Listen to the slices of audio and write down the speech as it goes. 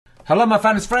Hello, my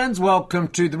fans, friends. Welcome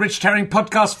to the Richard Herring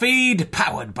podcast feed,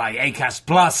 powered by Acast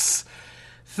Plus.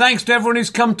 Thanks to everyone who's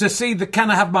come to see the Can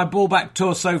I Have My Ball Back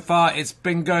tour so far. It's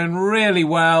been going really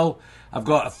well. I've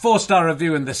got a 4-star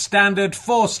review in The Standard,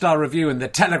 4-star review in The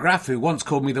Telegraph, who once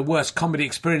called me the worst comedy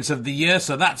experience of the year,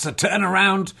 so that's a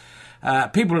turnaround.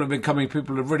 People have been coming,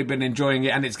 people have really been enjoying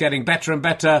it, and it's getting better and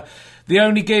better. The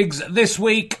only gigs this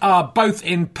week are both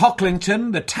in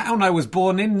Pocklington, the town I was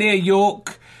born in, near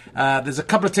York. There's a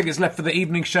couple of tickets left for the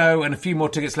evening show and a few more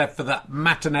tickets left for the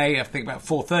matinee, I think about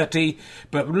 4:30.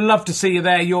 But we'd love to see you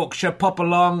there, Yorkshire. Pop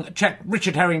along. Check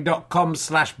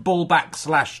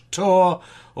richardherring.com/ballback/tour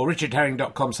or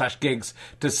richardherring.com/gigs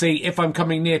to see if I'm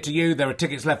coming near to you. There are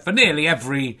tickets left for nearly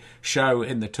every show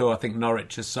in the tour. I think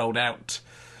Norwich has sold out.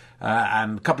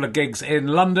 And a couple of gigs in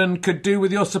London could do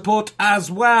with your support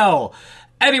as well.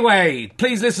 Anyway,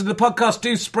 please listen to the podcast.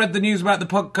 Do spread the news about the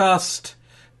podcast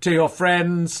to your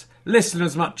friends. Listen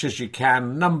as much as you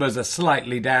can. Numbers are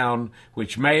slightly down,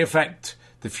 which may affect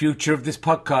the future of this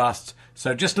podcast.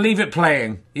 So just leave it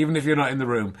playing, even if you're not in the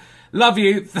room. Love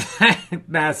you.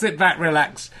 Now sit back,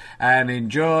 relax, and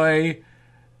enjoy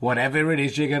whatever it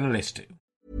is you're going to listen to.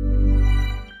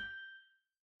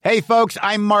 Hey, folks,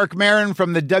 I'm Mark Maron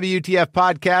from the WTF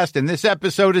Podcast, and this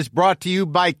episode is brought to you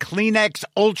by Kleenex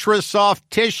Ultra Soft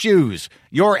Tissues,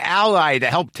 your ally to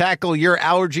help tackle your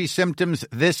allergy symptoms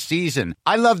this season.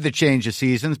 I love the change of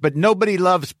seasons, but nobody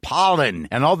loves pollen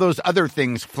and all those other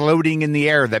things floating in the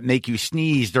air that make you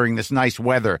sneeze during this nice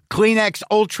weather. Kleenex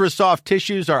Ultra Soft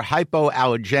Tissues are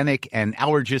hypoallergenic and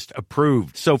allergist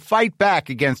approved, so fight back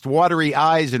against watery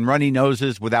eyes and runny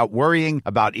noses without worrying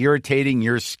about irritating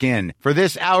your skin. For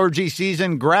this allergy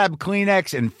season, grab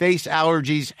Kleenex and face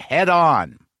allergies head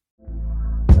on.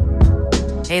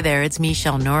 Hey there, it's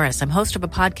Michelle Norris. I'm host of a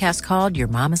podcast called Your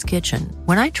Mama's Kitchen.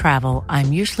 When I travel,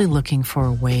 I'm usually looking for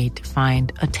a way to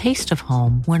find a taste of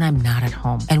home when I'm not at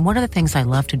home. And one of the things I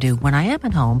love to do when I am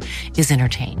at home is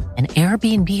entertain. And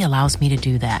Airbnb allows me to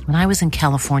do that. When I was in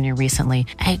California recently,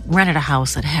 I rented a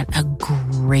house that had a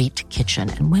great kitchen.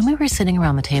 And when we were sitting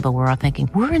around the table, we're all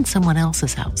thinking, we're in someone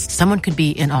else's house. Someone could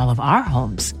be in all of our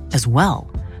homes as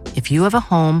well. If you have a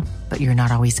home, but you're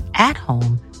not always at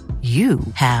home, you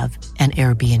have an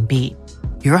Airbnb.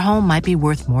 Your home might be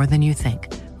worth more than you think.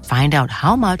 Find out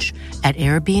how much at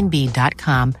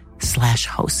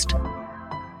airbnb.com/host.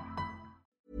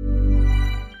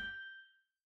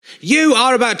 You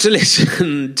are about to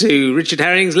listen to Richard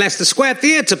Herring's Leicester Square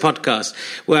Theatre podcast,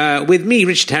 where with me,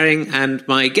 Richard Herring, and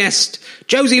my guest,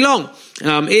 Josie Long.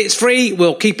 It's free.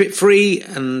 We'll keep it free,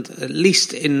 and at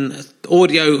least in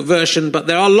audio version, but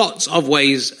there are lots of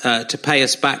ways to pay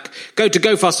us back. Go to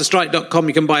gofasterstrike.com.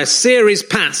 You can buy a series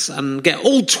pass and get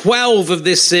all 12 of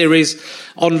this series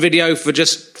on video for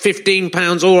just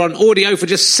 £15 or on audio for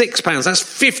just £6. That's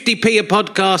 50p a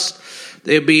podcast.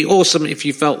 It'd be awesome if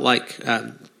you felt like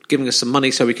giving us some money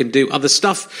so we can do other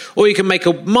stuff, or you can make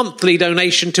a monthly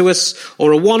donation to us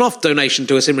or a one-off donation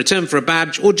to us in return for a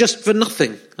badge or just for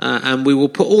nothing, and we will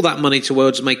put all that money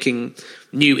towards making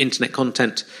new internet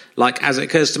content like As It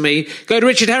Occurs to Me. Go to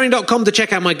richardherring.com to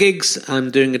check out my gigs. I'm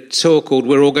doing a tour called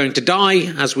We're All Going to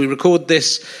Die as we record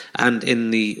this, and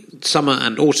in the summer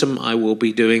and autumn I will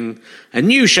be doing a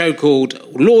new show called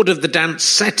Lord of the Dance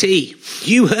Settee.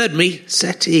 You heard me,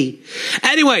 Settee.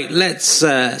 Anyway, let's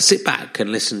sit back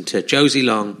and listen to Josie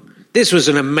Long. This was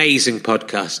an amazing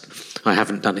podcast. I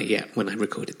haven't done it yet when I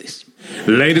recorded this.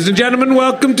 Ladies and gentlemen,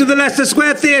 welcome to the Leicester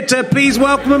Square Theatre. Please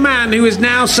welcome a man who is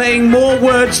now saying more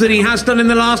words than he has done in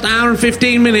the last hour and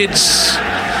 15 minutes.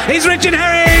 It's Richard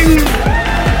Herring!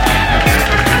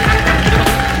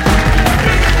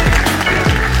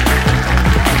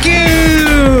 Thank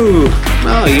you!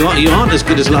 Oh, you aren't as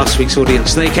good as last week's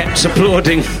audience. They kept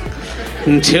applauding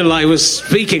until I was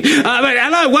speaking.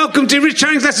 Hello, welcome to Richard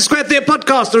Herring's Leicester Square Theatre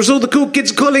podcast, or as all the cool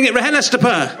kids are calling it,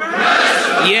 Rahelesterper.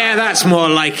 Yeah, that's more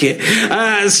like it.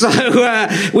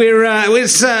 We're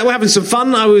having some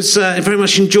fun. I was very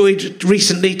much enjoyed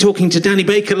recently talking to Danny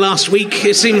Baker last week.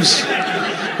 It seems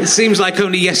like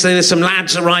only yesterday there's some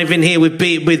lads arriving here with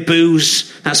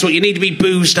booze. That's what you need to be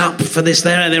boozed up for this.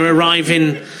 They're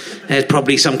arriving. There's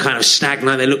probably some kind of stag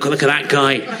night. Look at that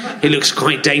guy. He looks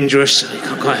quite dangerous.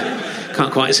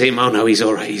 Can't quite see him. Oh no, he's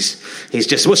all right. He's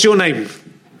just. What's your name?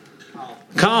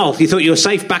 Carl. You thought you were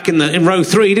safe back in row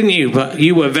 3, didn't you? But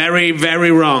you were very, very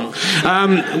wrong.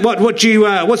 What's your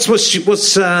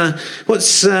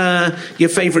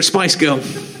favourite Spice Girl?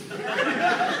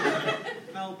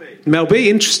 Mel B.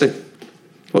 Interesting.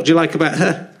 What do you like about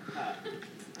her?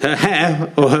 Her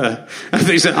hair or her?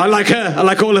 I like her. I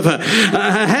like all of her.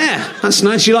 Her hair. That's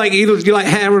nice. You like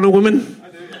hair on a woman? I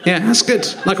do. Yeah, that's good.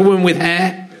 Like a woman with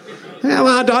hair. Yeah,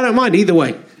 well, I don't mind either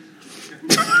way.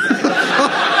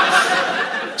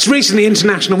 It's recently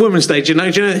International Women's Day. Do you know?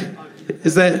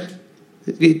 Is there?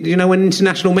 Do you know when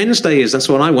International Men's Day is? That's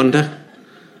what I wonder.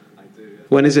 I do. Yeah.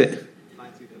 When is it?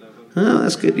 1911. Oh,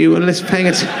 that's good. You were paying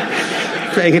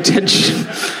attention.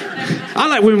 I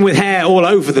like women with hair all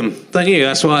over them, don't you?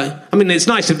 That's why. I mean, it's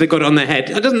nice if they've got it on their head.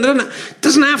 It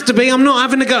doesn't have to be. I'm not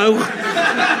having a go.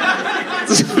 It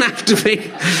doesn't have to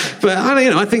be. But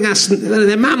I think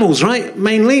they're mammals, right?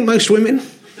 Mainly, most women.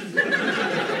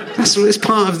 It's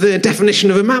part of the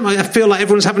definition of a mammal. I feel like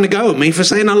everyone's having a go at me for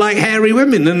saying I like hairy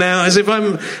women, and now as if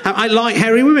I like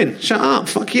hairy women. Shut up,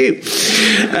 fuck you,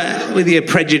 with your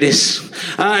prejudice.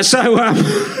 It's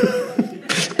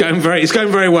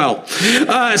going very well.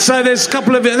 So there's a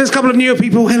couple of newer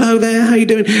people. Hello there, how you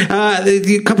doing?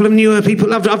 A couple of newer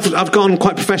people. I've gone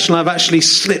quite professional. I've actually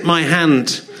slipped my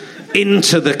hand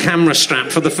into the camera strap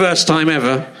for the first time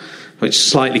ever, which is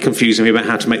slightly confusing me about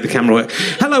how to make the camera work.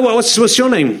 Hello, what's your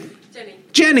name? Jenny.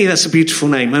 Jenny, that's a beautiful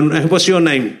name. And what's your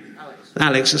name?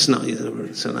 Alex. That's not.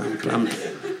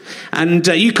 And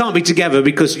you can't be together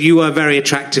because you are very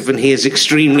attractive and he is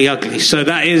extremely ugly. So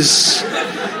that is.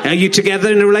 Are you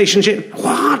together in a relationship?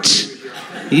 What?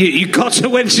 You got her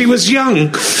when she was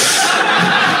young.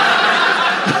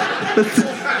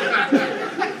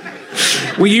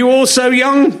 Were you also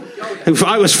young?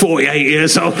 I was 48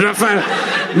 years old.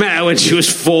 I met her when she was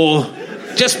 4.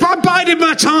 Just bided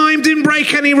my time, didn't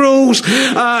break any rules.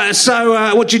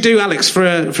 So what do you do, Alex, for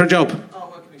a job? I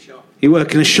work in a shop. You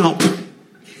work in a shop.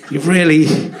 You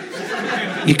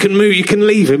can move, you can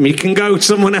leave him, you can go to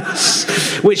someone else.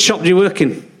 Which shop do you work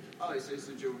in? Oh, it's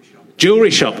a jewellery shop.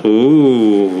 Jewellery shop.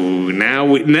 Ooh,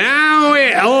 now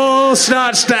it all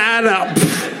starts to add up.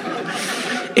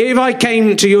 If I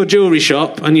came to your jewellery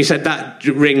shop and you said that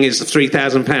ring is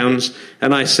 £3,000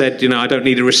 and I said, I don't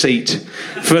need a receipt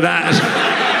for that,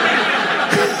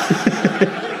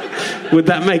 would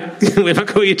that make... If I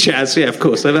call you Chaz? Yeah, of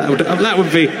course. That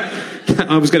would be...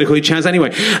 I was going to call you Chaz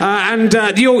anyway.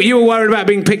 You were worried about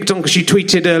being picked on because you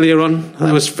tweeted earlier on.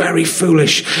 That was very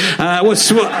foolish.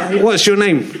 What's your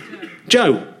name?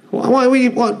 Joe.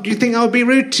 What? Do you think I would be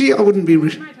rude to you? I wouldn't be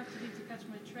rude.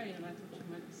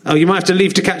 Oh, you might have to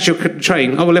leave to catch your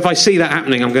train. Oh, well, if I see that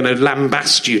happening, I'm going to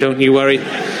lambast you, don't you worry.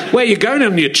 Where are you going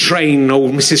on your train,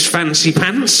 old Mrs. Fancy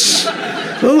Pants?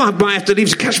 Oh, I might have to leave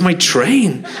to catch my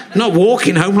train. Not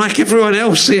walking home like everyone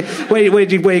else. Where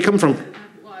you come from?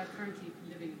 Well, I currently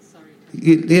live in Surrey.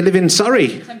 You live in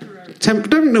Surrey?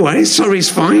 Temporarily. Don't worry, Surrey's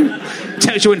fine.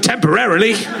 Tells you when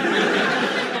temporarily.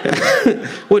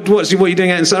 What are you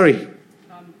doing out in Surrey?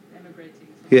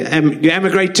 You're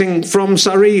emigrating from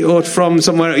Surrey or from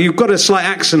somewhere? You've got a slight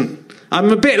accent. I'm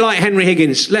a bit like Henry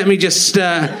Higgins. Let me just...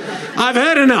 I've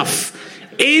heard enough.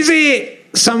 Is it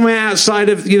somewhere outside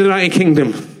of the United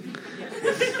Kingdom?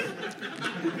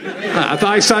 I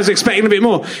was expecting a bit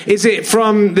more. Is it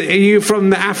are you from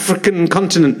the African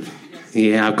continent?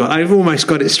 Yeah, I've almost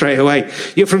got it straight away.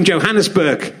 You're from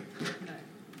Johannesburg.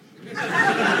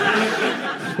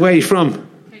 Where are you from?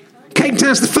 Cape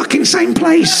Town's the fucking same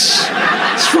place.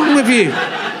 What's wrong with you?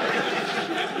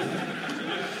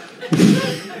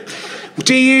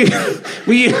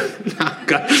 Oh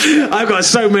God, I've got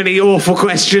so many awful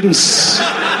questions.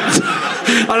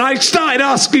 And I started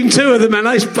asking 2 of them and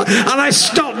I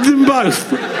stopped them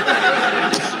both.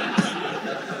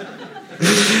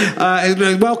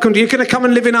 Welcome. You're going to come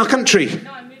and live in our country?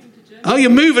 No,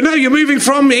 I'm moving to Germany. Oh, you're moving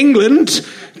from England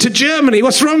to Germany.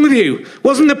 What's wrong with you?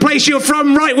 Wasn't the place you're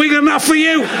from right-wing enough for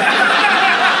you?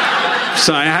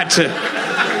 Sorry, I had to...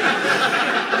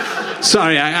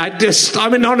 Sorry, I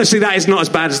mean, honestly, that is not as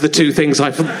bad as the 2 things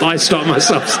I stopped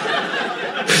myself.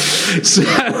 So,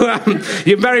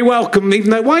 you're very welcome,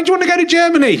 even though... Why do you want to go to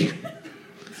Germany?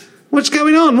 What's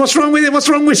going on? What's wrong with it? What's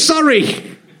wrong with Surrey?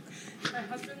 My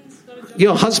husband's got a job.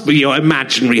 Your husband, your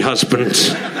imaginary husband.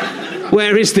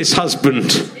 Where is this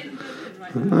husband? In Berlin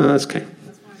right now. Oh, that's okay.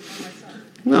 That's why I'm by myself.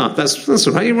 No, that's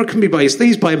all right. He can be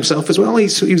he's by himself as well. He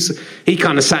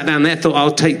kind of sat down there,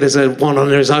 thought, there's a one on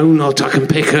his own, I can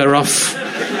pick her off.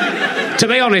 To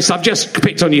be honest, I've just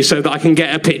picked on you so that I can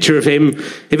get a picture of him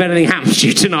if anything happens to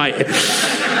you tonight.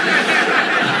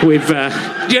 We've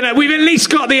at least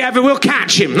got we'll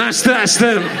catch him. That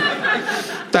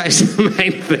is the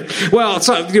main thing. Well,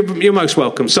 so you're most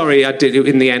welcome. Sorry, I did it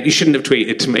in the end. You shouldn't have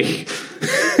tweeted to me.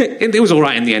 It was all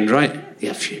right in the end, right?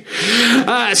 Yeah, phew.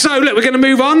 So, look, we're going to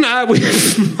move on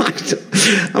with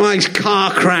my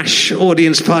car crash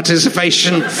audience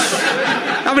participation.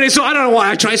 I mean, I don't know why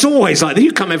I try. It's always like that.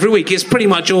 You come every week. It's pretty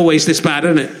much always this bad,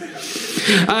 isn't it?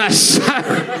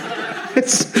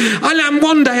 And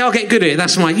one day I'll get good at it.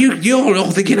 That's why you're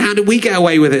all thinking, how did we get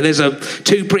away with it? There's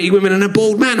two pretty women and a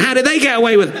bald man. How did they get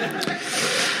away with it?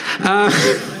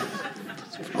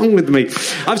 What's wrong with me?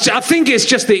 I think it's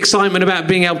just the excitement about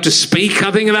being able to speak.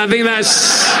 I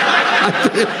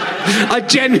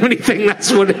genuinely think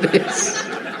that's what it is.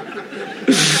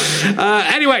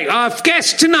 Anyway, our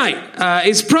guest tonight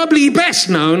is probably best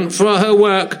known for her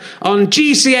work on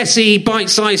GCSE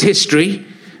bite-sized history,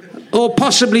 or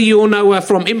possibly you'll know her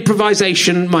from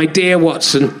Improvisation, My Dear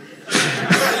Watson.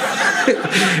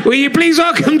 Will you please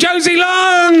welcome Josie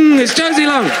Long? It's Josie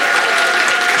Long.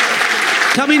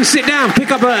 Come in, sit down, pick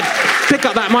up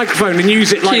that microphone and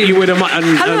use it like you would a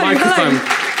microphone.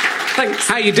 Hello. Thanks.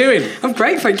 How you doing? I'm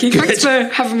great, thank you. Good. Thanks for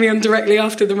having me on directly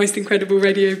after the most incredible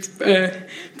radio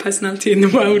personality in the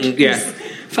world. Yeah. It was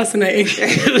fascinating.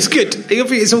 It was good.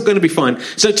 It's all going to be fine.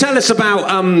 So tell us about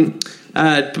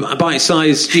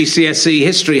bite-sized GCSE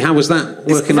history. How was that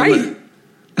working on it?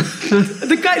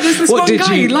 There's this one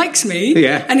guy who likes me,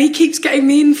 and he keeps getting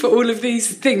me in for all of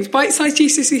these things. Bite-sized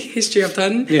GCSE history I've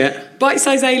done,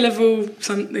 bite-sized A-level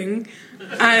something,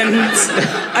 and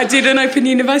I did an Open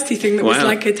University thing that was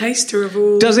like a taster of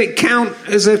all. Does it count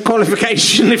as a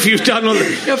qualification if you've done all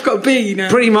the... I've got a B now.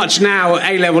 Pretty much now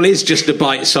A-level is just a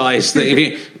bite-sized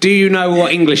thing. Do you know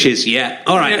what English is? Yeah.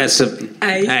 All right, that's a...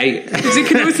 A. Because you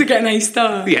can also get an A*.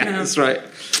 Yeah, now. That's right.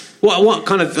 What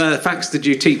kind of facts did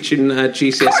you teach in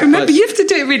GCSE? I can't remember. You have to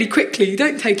do it really quickly. You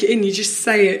don't take it in. You just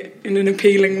say it in an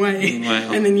appealing way,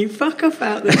 and then you fuck off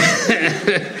out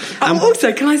there.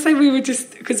 Also, can I say we were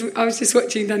just because I was just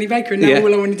watching Danny Baker, and now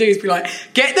all I want to do is be like,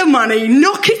 get the money,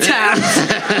 knock it out,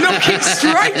 knock it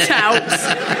straight out.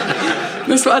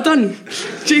 That's what I've done.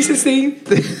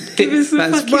 GCSE. Give us a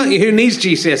fucking... Well, who needs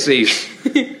GCSEs?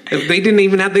 They didn't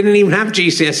even have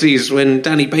GCSEs when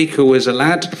Danny Baker was a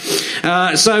lad.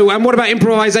 And what about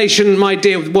Improvisation, My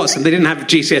Dear Watson? They didn't have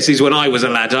GCSEs when I was a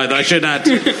lad either. I should add.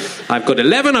 I've got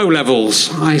 11 O-levels.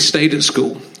 I stayed at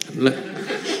school.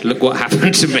 Look what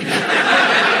happened to me.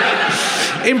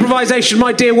 Improvisation,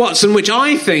 My Dear Watson, which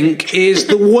I think is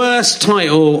the worst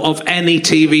title of any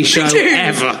TV show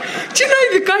ever. Do you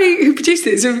know the guy who produced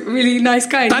it is a really nice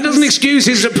guy? That doesn't excuse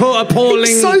his appalling...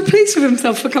 He's so pleased with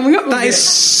himself for coming up with it. That is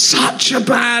such a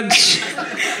bad...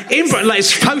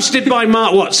 It's posted by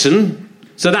Mark Watson,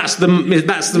 so that's the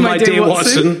My Dear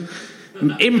Watson.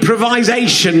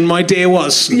 Improvisation, My Dear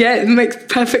Watson. Yeah, it makes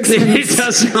perfect sense. It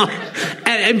does not.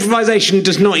 Improvisation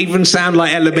does not even sound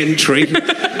like Elementary.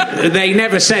 They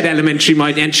never said Elementary,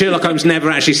 and Sherlock Holmes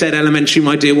never actually said Elementary,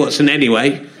 My Dear Watson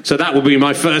anyway, so that would be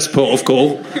my first port of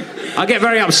call. I get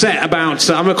very upset about...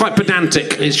 I'm quite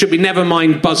pedantic. It should be Never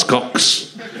Mind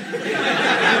Buzzcocks.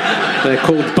 They're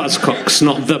called Buzzcocks,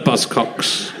 not the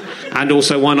Buzzcocks. And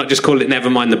also, why not just call it Never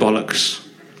Mind the Bollocks?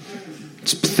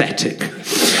 It's pathetic.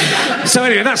 So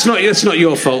anyway, that's not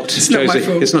your fault, Josie. Not my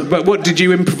fault. It's not. But what did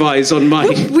you improvise on my?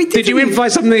 Did you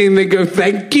improvise something and then go,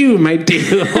 "Thank you, my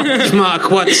dear Mark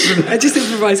Watson"? I just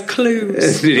improvised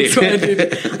clues. That's what I did.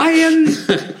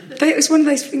 It was one of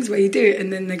those things where you do it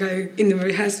and then they go in the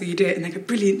rehearsal. You do it and they go,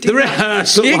 "Brilliant." The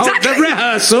rehearsal. Yeah, exactly. The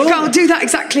rehearsal. Go, I'll do that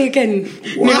exactly again. What?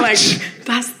 And you're like,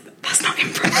 that's not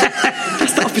improv.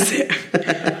 That's the opposite.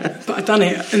 But I've done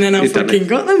it, and then I fucking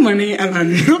got the money and I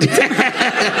knocked it.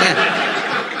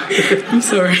 I'm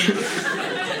sorry.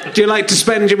 Do you like to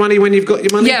spend your money when you've got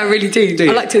your money? Yeah, I really do.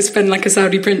 I like to spend like a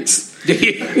Saudi prince. Do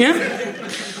you? Yeah.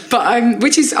 But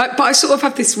I sort of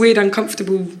have this weird,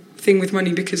 uncomfortable thing with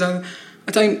money because I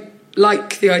don't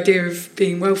like the idea of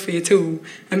being wealthy at all.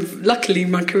 And luckily,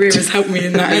 my career has helped me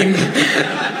in that aim.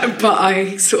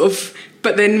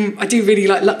 But then I do really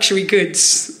like luxury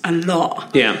goods a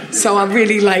lot. Yeah. So I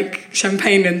really like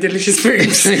champagne and delicious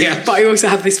foods. Yeah. But I also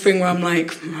have this thing where I'm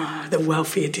like, the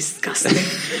wealthy are disgusting.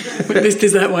 But this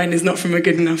dessert wine is not from a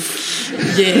good enough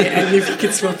year. And if you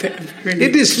could swap it, really.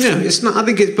 It is. Yeah, it's not.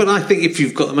 But I think if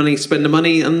you've got the money, spend the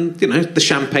money, and the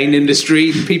champagne industry,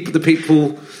 the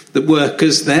people. The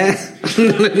workers there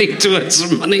need to earn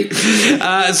some money.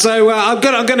 So I'm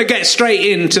going to get straight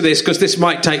into this because this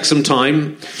might take some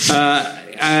time.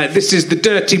 This is the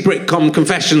Dirty Britcom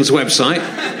Confessions website,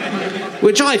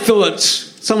 which I thought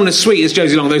someone as sweet as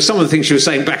Josie Long, though some of the things she was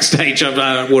saying backstage were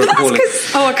appalling.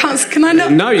 I can't. Can I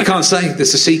not? No, you can't say.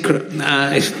 There's a secret.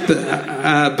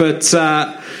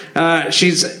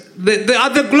 She's. A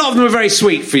lot of them are very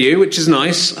sweet for you, which is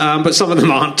nice, but some of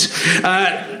them aren't.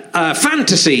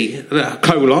 Fantasy,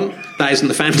 that isn't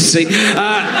the fantasy.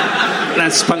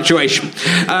 That's punctuation.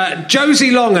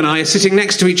 Josie Long and I are sitting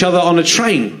next to each other on a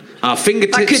train. Our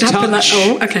fingertips touch.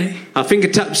 Okay. Our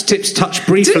fingertips touch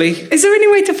briefly. Is there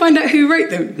any way to find out who wrote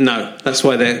them? No, that's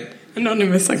why they're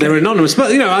Anonymous, okay. They're anonymous,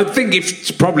 but I think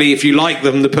if you like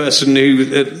them, the person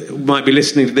who might be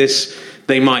listening to this,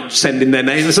 they might send in their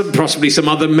name. Possibly some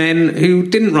other men who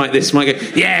didn't write this might go,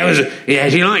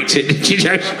 you liked it, did you,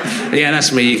 Joe? Yeah,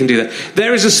 that's me. You can do that.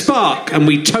 There is a spark, and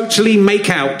we totally make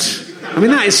out. I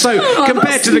mean, that is so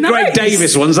compared to the Greg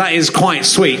Davis ones. That is quite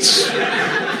sweet.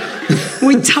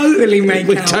 We totally make out.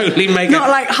 We totally make out. Not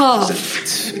like half.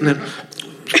 No.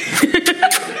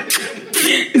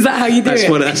 Is that how you do it?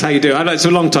 That's how you do it. It's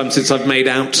a long time since I've made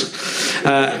out,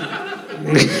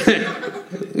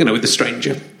 with a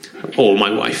stranger or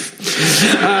my wife.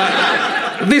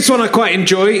 This one I quite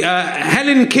enjoy.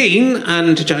 Helen Keane,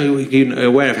 and Joe, you're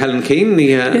aware of Helen Keane?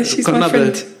 Yeah, she's my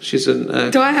friend. She's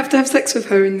a. Do I have to have sex with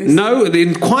her in this? No,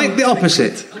 quite the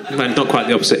opposite. Well, not quite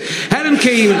the opposite. Helen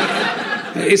Keane.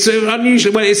 It's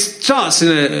unusual. Well, it starts in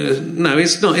a. No,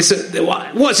 it's not.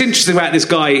 What's interesting about this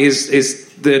guy is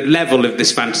the level of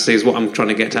this fantasy is what I'm trying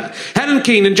to get at. Helen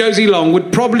Keane and Josie Long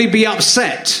would probably be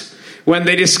upset when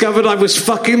they discovered I was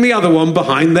fucking the other one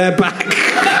behind their back.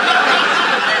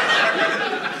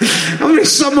 I mean,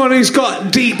 someone who's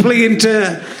got deeply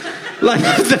into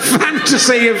the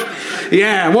fantasy of.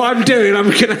 Yeah, what I'm doing, I'm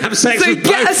going to have sex with both.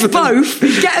 Get us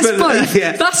both.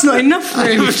 Yeah. That's not enough for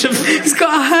him. He's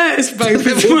got to hurt us both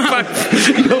as well.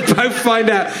 You'll both find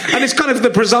out. And it's kind of the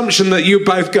presumption that you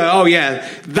both go, oh yeah,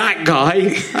 that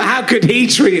guy, how could he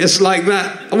treat us like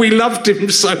that? We loved him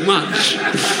so much.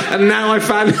 And now I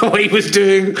found out what he was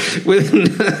doing with...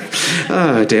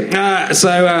 oh dear.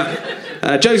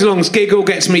 Josie Long's giggle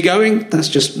gets me going. That's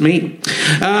just me.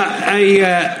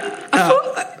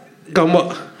 Go on,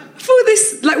 what? For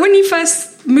this, when you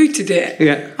first mooted it,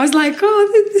 yeah. I was like,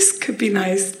 oh, this could be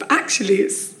nice, but actually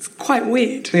it's quite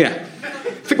weird. Yeah.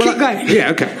 But keep going. Yeah,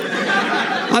 okay.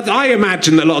 I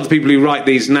imagine that a lot of the people who write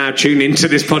these now tune into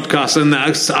this podcast and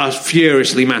are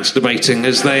furiously masturbating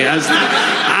as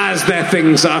their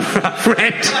things are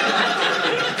read.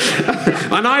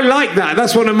 And I like that.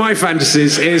 That's one of my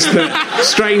fantasies, is that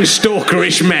strange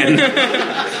stalkerish men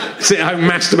sit at home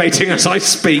masturbating as I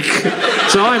speak.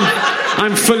 So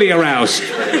I'm fully aroused.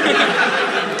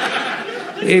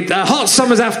 A hot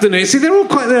summer's afternoon. See, they're all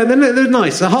quite there. They're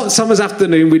nice. A hot summer's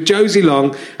afternoon with Josie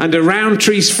Long and a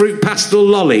Roundtree's fruit pastel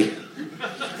lolly.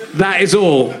 That is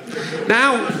all.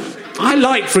 Now, I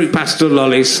like fruit pastel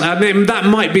lollies, and that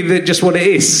might be just what it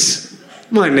is,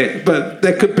 mightn't it? But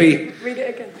there could be. Read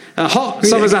it again. A hot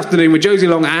summer's afternoon with Josie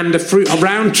Long and a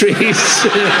Roundtree's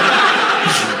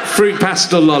fruit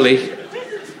pastel lolly.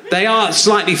 They are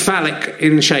slightly phallic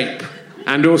in shape,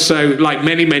 and also, like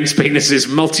many men's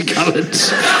penises, multicoloured,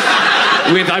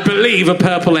 with, I believe, a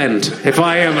purple end, if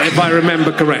I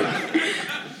remember correct.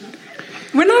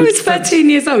 When I was 13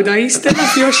 years old, I used to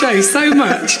love your show so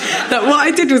much that what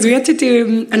I did was we had to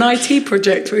do an IT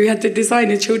project where we had to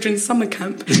design a children's summer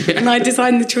camp. Yeah. And I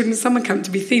designed the children's summer camp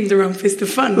to be themed around Fist of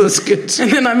Fun. That's good.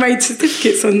 And then I made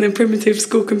certificates on the primitive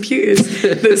school computers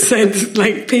that said,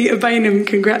 Peter Bainham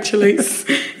congratulates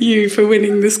you for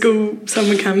winning the school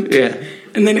summer camp. Yeah.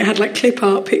 And then it had clip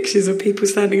art pictures of people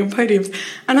standing on podiums.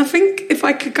 And I think if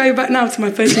I could go back now to my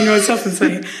 13-year-old self and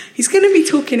say, he's going to be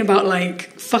talking about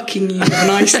fucking you with an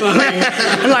ice lolly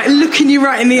and looking you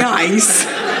right in the eyes,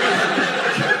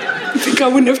 I think I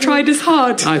wouldn't have tried as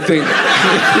hard. I think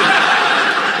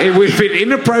it would have been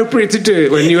inappropriate to do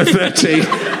it when you were 13.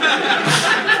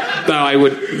 Though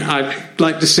I'd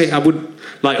like to say I would.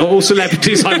 Like all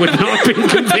celebrities, I would not have been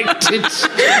convicted.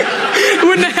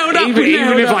 Wouldn't have held up.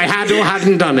 Even if I had or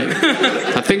hadn't done it.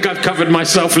 I think I've covered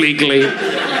myself legally,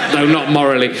 though not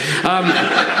morally.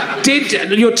 Did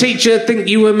your teacher think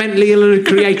you were mentally ill and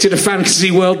created a fantasy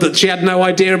world that she had no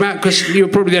idea about? Because you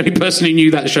were probably the only person who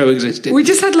knew that show existed. We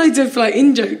just had loads of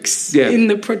in-jokes in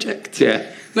the project. Yeah.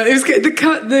 It was the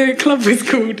club was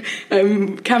called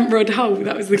Camp Rod Hull.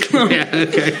 That was the club. Yeah,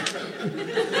 okay.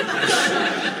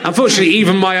 Unfortunately,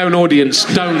 even my own audience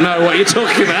don't know what you're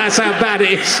talking about. That's how bad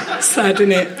it is. Sad,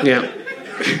 isn't it? Yeah.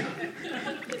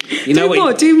 Do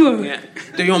more. Yeah.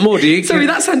 Do you want more, do you? Sorry,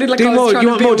 that sounded like do I was more. trying You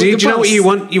to want more, do you? build Do you know what you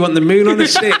want? You want the moon on a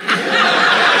stick?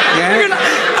 Yeah?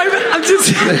 I'm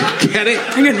just... Get it?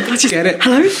 Hang on, let's just... Get it?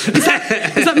 Hello? Is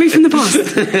that me from the past?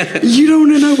 You don't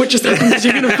want to know what just happened because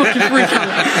you're going to fucking freak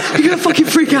out. You're going to fucking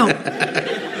freak out.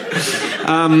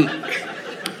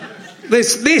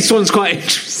 This one's quite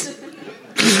interesting.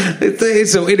 It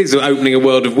is opening a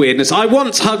world of weirdness. I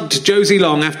once hugged Josie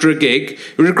Long after a gig.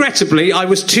 Regrettably, I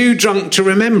was too drunk to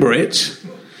remember it.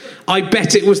 I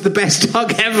bet it was the best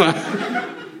hug ever.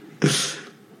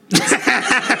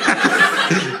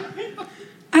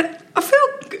 I feel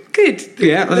good.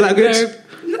 Yeah, was that good?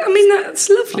 I I mean, that's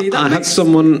lovely. That I had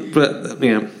someone, but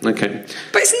yeah, okay.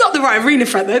 But it's not the right arena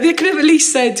for that, though. They could have at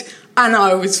least said, and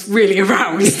I was really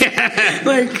aroused.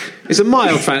 Like, it's a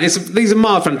mild fantasy. These are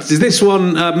mild fantasies. This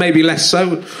one, maybe less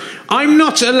so. I'm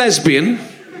not a lesbian.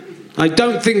 I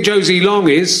don't think Josie Long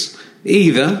is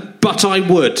either, but I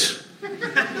would.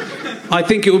 I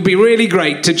think it would be really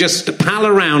great to just pal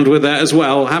around with her as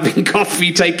well, having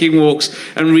coffee, taking walks,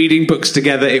 and reading books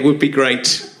together. It would be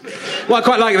great. Well, I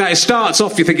quite like that. It starts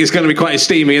off, you think it's going to be quite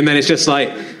steamy, and then it's just like,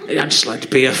 I'd just like to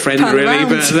be a friend, pal really. Around.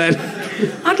 But then,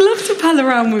 I'd love to pal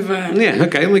around with her. yeah,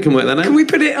 okay, we can work that out. Can we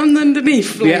put it on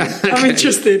underneath? Like, Yeah, okay. I'm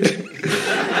interested.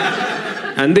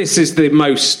 And this is the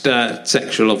most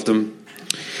sexual of them.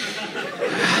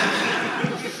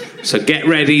 So get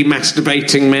ready,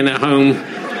 masturbating men at home.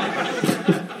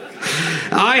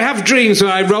 I have dreams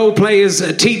where I role play as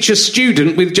a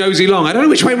teacher-student with Josie Long. I don't know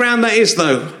which way round that is,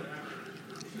 though.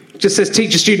 It just says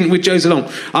teacher-student with Josie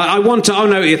Long. I want to... Oh,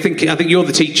 no, I think you're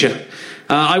the teacher.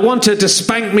 I want her to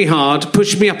spank me hard,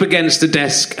 push me up against the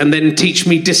desk, and then teach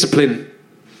me discipline.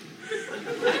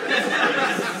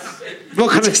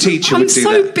 What kind of teacher would do that?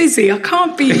 I'm so busy, I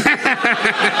can't be...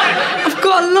 I've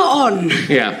got a lot on.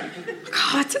 Yeah.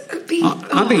 God,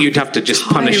 I think you'd have to just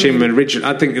punish him originally.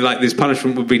 I think like this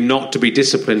punishment would be not to be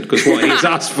disciplined because what he's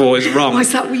asked for is wrong. Oh,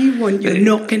 is that what you want? You're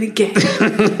not going to get.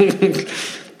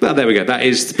 Well, there we go. That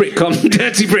is Britcom,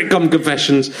 Dirty Britcom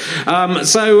Confessions.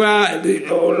 So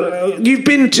you've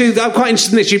been to... I'm quite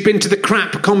interested in this. You've been to the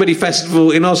Crap Comedy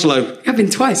Festival in Oslo. I've been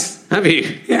twice. Have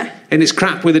you? Yeah. And it's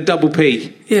crap with a double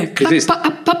P. Yeah.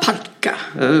 Klappapadka.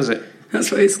 Oh, is it?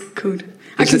 That's what it's called.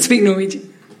 I can speak Norwegian.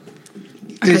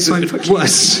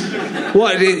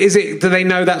 What is it? Do they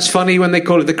know that's funny when they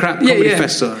call it the Crap Comedy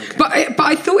Festival? Okay. But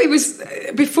I thought it was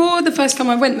before the first time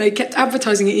I went. They kept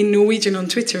advertising it in Norwegian on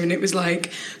Twitter, and it was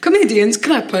like comedians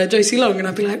Klappa Josie Long, and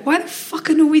I'd be like, why the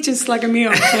fuck are Norwegians slagging me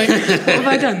off? Like, what have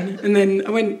I done? And then I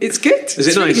went, it's good. Is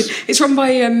it nice? Really it's run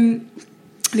by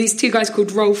these two guys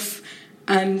called Rolf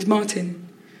and Martin.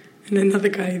 And another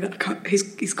guy that I can't,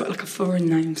 he's got like a foreign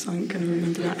name, so I'm going to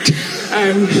remember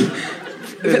that.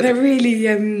 But they're really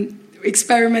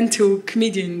experimental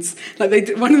comedians.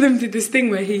 Like one of them did this thing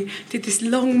where he did this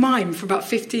long mime for about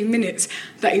 15 minutes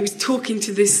that he was talking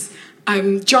to this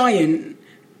giant,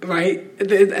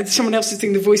 right? Someone else was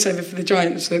doing the voiceover for the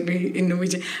giant, so it'd be in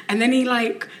Norwegian. And then he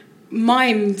like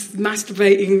mimed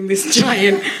masturbating this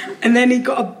giant, and then he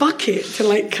got a bucket to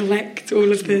like collect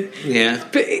all of the... Yeah.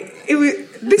 But it was...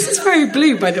 This is very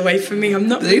blue, by the way, for me. I'm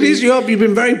not... It is. You've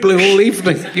been very blue all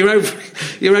evening. You're over.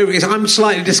 I'm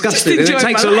slightly disgusted, and it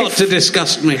takes a lot to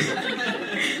disgust me.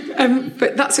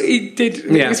 But that's what he did.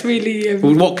 It was really...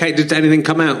 what cake did anything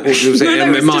come out, or was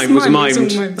it mime? Was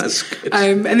mimed. That's good.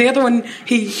 And the other one,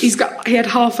 he had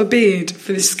half a beard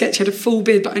for this sketch. He had a full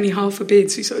beard, but only half a beard.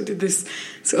 So he sort of did this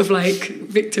sort of like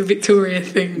Victoria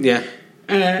thing. Yeah.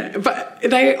 But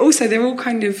they're all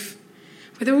kind of...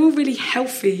 But they're all really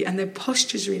healthy, and their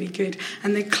posture's really good,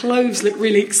 and their clothes look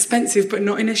really expensive, but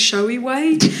not in a showy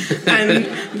way. And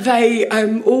they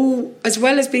all, as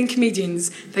well as being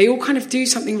comedians, they all kind of do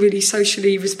something really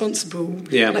socially responsible.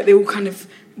 Yeah. Like they all kind of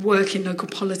work in local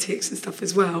politics and stuff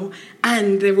as well,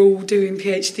 and they're all doing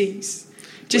PhDs.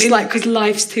 Just because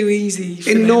life's too easy.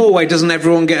 For them. Norway, doesn't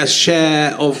everyone get a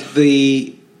share of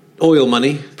the oil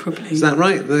money? Probably. Is that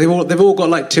right? They've all got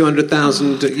like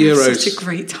 200,000 euros. Such a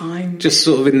great time. Just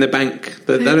sort of in the bank.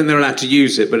 I don't think they're allowed to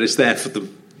use it, but it's there for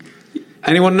them.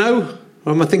 Anyone know?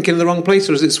 Or am I thinking in the wrong place,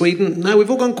 or is it Sweden? No, we've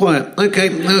all gone quiet. Okay,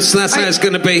 that's how it's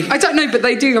going to be. I don't know, but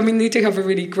they do. I mean, they do have a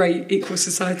really great equal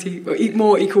society, or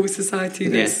more equal society.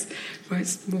 Where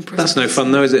it's more present. That's no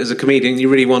fun, though, is it? As a comedian, you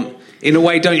really want... In a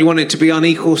way, don't you want it to be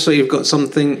unequal so you've got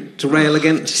something to rail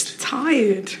against? I'm just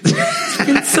tired. It's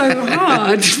been so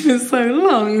hard for so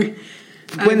long.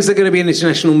 When's there going to be an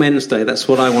International Men's Day? That's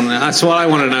what I want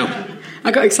to know.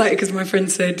 I got excited because my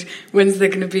friend said, when's there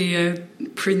going to be a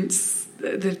Prince,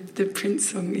 the Prince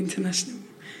song International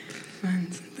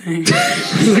Men's Day? I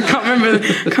can't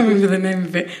remember the name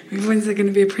of it. When's there going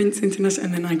to be a Prince International?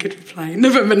 And then I could reply,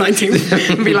 November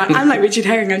 19th, and be like, I'm like Richard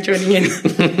Herring, I'm joining in.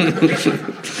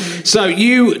 So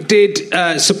you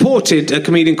supported a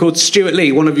comedian called Stuart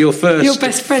Lee, one of your first... Your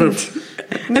best friend.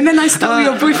 And then I stole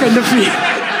your boyfriend off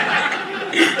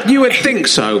me. You would think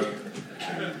so.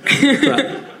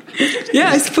 But...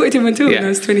 Yeah, I supported him on tour when I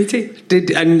was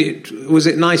 22. Was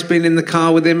it nice being in the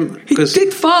car with him? He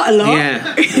did fart a lot.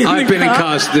 Yeah, I've been in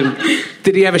cars with him.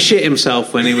 Did he ever shit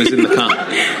himself when he was in the car?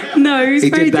 No, he was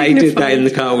very dignified. He did that in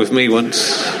the car with me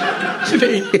once.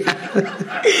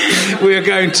 We were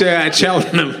going to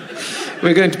Cheltenham. We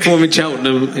were going to perform in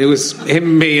Cheltenham. It was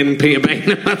him, me and Peter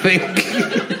Bainham, I think.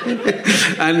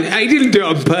 And he didn't do it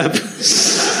on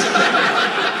purpose.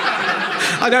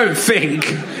 I don't think.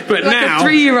 But Like now... a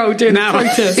 3-year-old doing now, a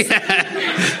protest.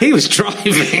 Yeah, he was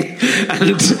driving.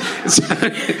 And so...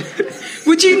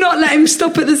 Would you not let him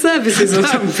stop at the services or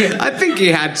something? I think he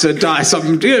had to die.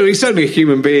 He's only a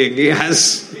human being. He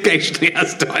occasionally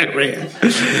has diarrhea.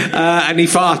 And he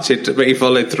farted, but he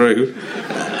followed through.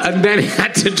 And then he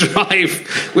had to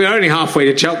drive. We were only halfway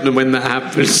to Cheltenham when that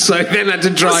happened, so then had to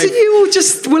drive. So you all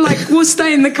just were like, we'll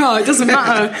stay in the car. It doesn't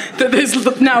matter that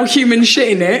there's now human shit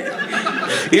in it.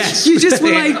 Yes. You just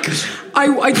were like,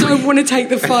 I don't want to take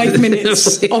the 5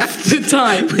 minutes off the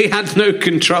time. We had no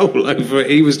control over it.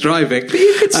 He was driving. But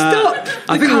you could stop.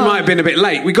 I think we might have been a bit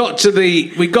late. We got to the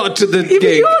gig. But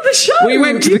you're the show. We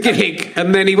went to the gig,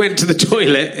 and then he went to the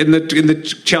toilet in the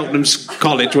Cheltenham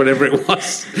College, whatever it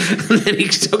was, and then he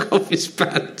took off his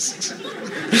pants.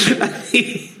 And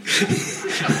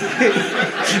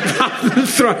rather than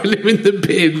throwing him in the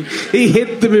bin, he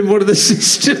hid them in one of the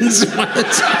cisterns.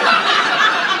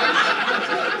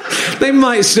 They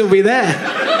might still be there.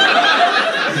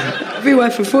 It'd be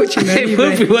worth a fortune. It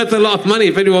would be worth a lot of money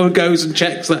if anyone goes and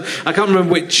checks that. I can't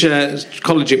remember which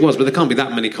college it was, but there can't be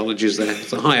that many colleges there.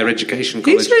 It's a higher education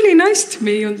college. He's really nice to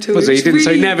me on tour. Was he? He didn't. Really...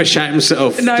 So he never shat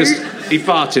himself. No. He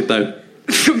farted though.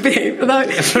 For a bit,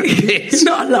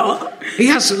 not a lot. He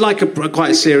has like a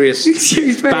quite serious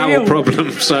He's very bowel ill.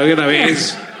 problem, so it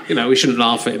is. We shouldn't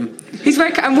laugh at him. He's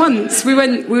very. And once we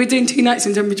were doing 2 nights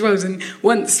in Tunbridge Wells, and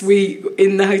once we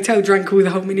in the hotel drank all the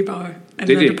whole minibar and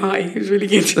Did had you? a party. It was really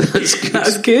good. That's good. That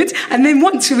was good. And then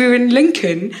once we were in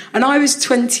Lincoln, and I was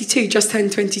 22, just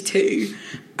turned 22.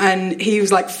 And he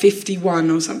was like 51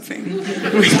 or something. We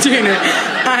were doing it.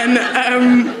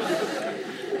 And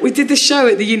we did the show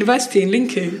at the university in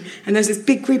Lincoln, and there's this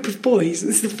big group of boys.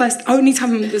 This is the only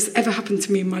time this ever happened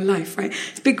to me in my life, right?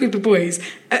 This big group of boys.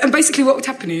 And basically what would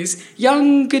happen is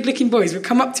young, good-looking boys would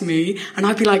come up to me, and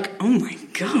I'd be like, oh my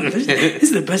God, this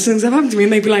is the best thing that's ever happened to me.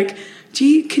 And they'd be like,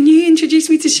 can you introduce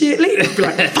me to Shirley? I'd be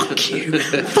like, fuck you,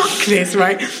 fuck this,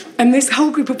 right? And this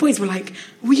whole group of boys were like,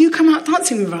 will you come out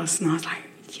dancing with us? And I was like,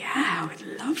 yeah, I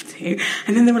would love to.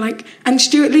 And then they were like, and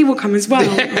Stuart Lee will come as well.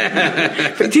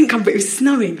 But it didn't come, but it was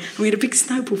snowing. And we had a big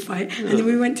snowball fight. And then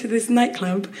we went to this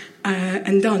nightclub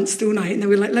and danced all night. And there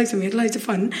were like loads of them. We had loads of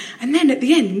fun. And then at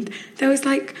the end, there was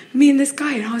like me and this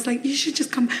guy. And I was like, you should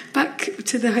just come back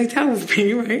to the hotel with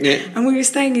me, right? Yeah. And we were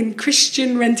staying in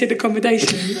Christian rented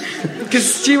accommodation. Because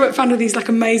Stuart found all these like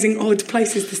amazing odd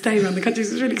places to stay around the country. So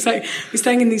it was really exciting. We were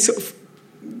staying in these sort of...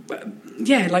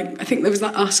 I think there was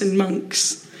like us and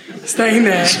monks staying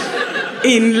there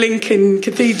in Lincoln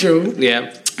Cathedral.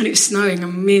 Yeah. And it was snowing,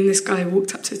 and me and this guy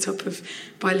walked up to the top of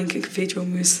by Lincoln Cathedral,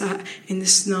 and we were sat in the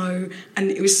snow, and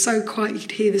it was so quiet you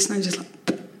could hear the snow just like...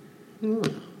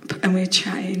 And we were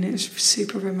chatting, it was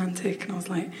super romantic, and I was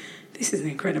like, this is an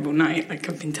incredible night. Like,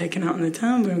 I've been taken out on the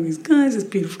town by all these guys, this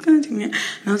beautiful guy doing it.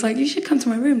 And I was like, you should come to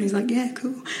my room. And he's like, yeah,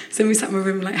 cool. So we sat in my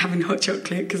room, like, having hot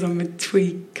chocolate, because I'm a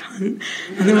twee cunt.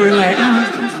 And then we were like,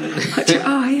 hot chocolate,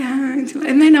 oh, yeah.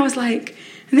 And then I was like...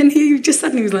 And then he just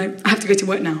suddenly was like, I have to go to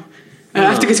work now. I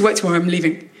have to go to work tomorrow, I'm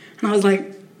leaving. And I was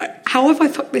like, how have I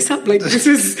fucked this up? Like, this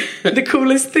is the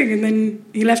coolest thing. And then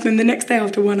he left, and the next day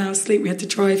after 1 hour's sleep, we had to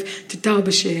drive to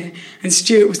Derbyshire. And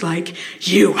Stuart was like,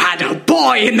 you had a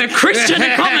boy in the Christian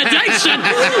accommodation. And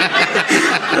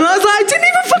I was like, I didn't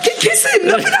even fucking kiss him.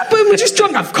 Nothing happened, we're just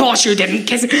drunk. Of course you didn't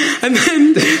kiss him. And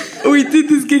then we did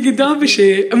this gig in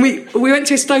Derbyshire, and we went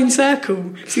to a stone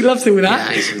circle. So he loves all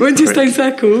that. Yeah, we went to a stone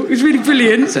circle. It was really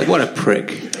brilliant. So what a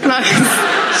prick.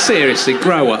 And Seriously,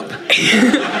 grow up.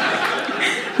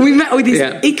 we met all these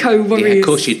eco warriors. Yeah, of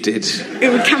course you did. We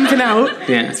were camping out.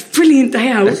 Yeah. It's a brilliant day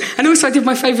out. And also I did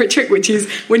my favourite trick, which is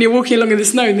when you're walking along in the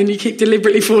snow and then you keep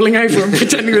deliberately falling over and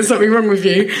pretending there's something wrong with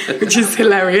you, which is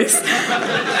hilarious.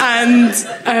 And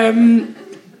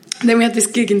then we had this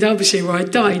gig in Derbyshire where I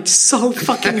died so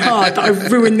fucking hard that I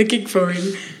ruined the gig for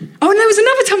him. Oh, and there was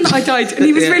another time that I died, and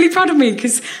he was really proud of me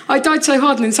because I died so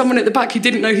hard, and then someone at the back who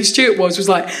didn't know who Stuart was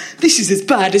like, this is as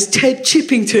bad as Ted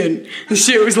Chippington. And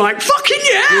Stuart was like, fucking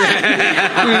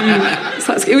yeah!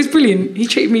 So it was brilliant. He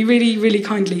treated me really, really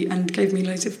kindly and gave me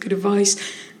loads of good advice.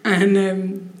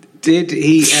 And did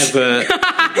he ever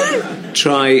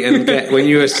try and get, when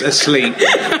you were asleep,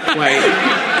 wait,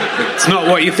 it's not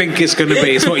what you think it's going to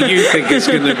be, it's what you think it's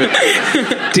going to be.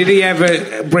 Did he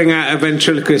ever bring out a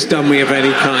ventriloquist dummy of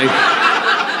any kind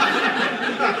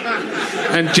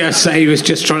and just say he was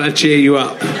just trying to cheer you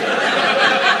up?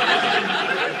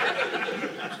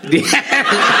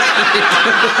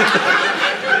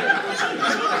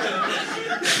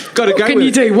 Got to What go. can with you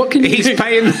it. do? What can you He's do?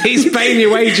 He's paying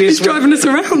your wages. He's driving us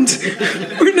around.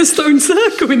 We're in a stone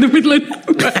circle in the middle of nowhere.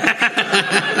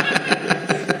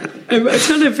 I'm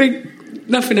trying to think.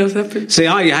 Nothing else happened. See,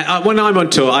 I when I'm on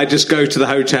tour, I just go to the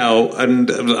hotel and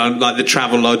like the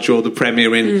Travel Lodge or the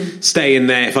Premier Inn, stay in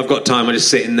there. If I've got time, I just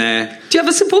sit in there. Do you have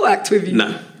a support act with you?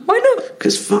 No. Why not?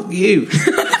 Because fuck you.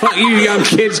 Fuck you, young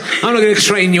kids. I'm not going to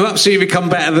train you up so you become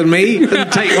better than me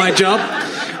and take my job.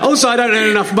 Also, I don't earn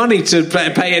enough money to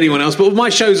pay anyone else. But my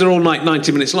shows are all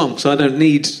 90 minutes long, so I don't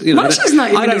need. My show's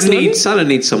 90 minutes long. I don't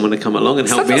need someone to come along and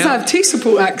help me Sometimes out. I have 2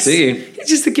 support acts. Do you? It's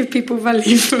just to give people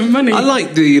value for money. I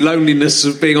like the loneliness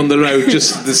of being on the road,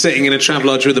 just sitting in a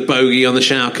Travelodge with a bogey on the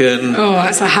shower curtain. Oh,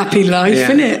 that's a happy life,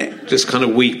 isn't it? Just kind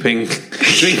of weeping,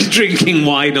 drinking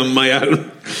wine on my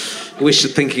own.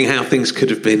 Thinking how things could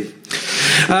have been.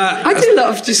 I do a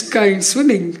lot of just going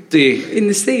swimming. Do you? In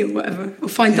the sea or whatever. Or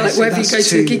find like wherever you go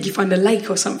to a gig, you find a lake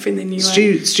or something, then you.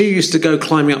 Stu used to go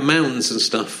climbing up mountains and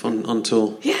stuff on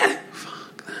tour. Yeah.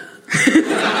 Fuck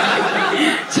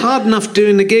that. It's hard enough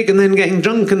doing the gig and then getting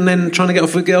drunk and then trying to get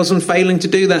off with girls and failing to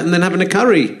do that and then having a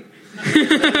curry.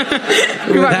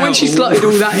 Once you slotted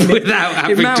all that in, without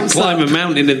having to climb a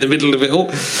mountain in the middle of it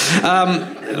all.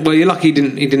 Well, you're lucky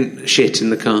he didn't shit in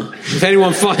the car. If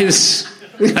anyone finds.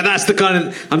 That's the kind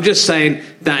of. I'm just saying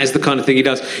that is the kind of thing he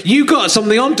does. You got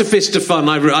something onto Fist of Fun.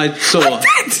 I saw. I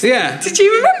did. Yeah. Did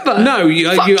you remember? No.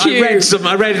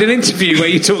 I read an interview where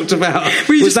you talked about.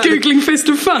 Were you just googling Fist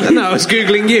of Fun? No, I was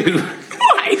googling you.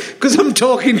 Why? Because I'm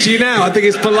talking to you now. I think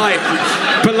it's polite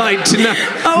to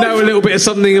know a little bit of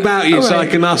something about you, so I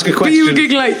can ask a question. But you were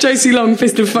googling like Josie Long,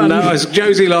 Fist of Fun. No, it was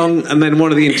Josie Long, and then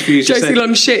one of the interviews. Josie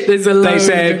Long shit. There's a load. They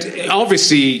said,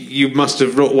 obviously, you must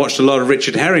have watched a lot of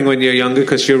Richard Herring when you were younger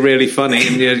because you're really funny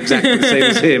and you're exactly the same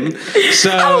as him.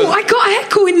 So, I got a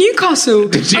heckle in Newcastle.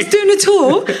 I was doing a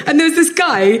tour, and there was this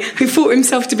guy who thought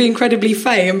himself to be incredibly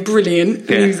fey and brilliant,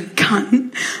 and he was a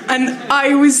cunt. And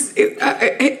I was,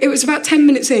 it was about 10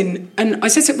 minutes in, and I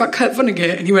said something about Kurt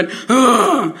Vonnegut, and he went,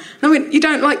 "Oh," and I went, "You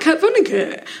don't like Kurt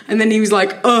Vonnegut?" And then he was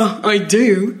like, "I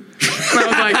do." And I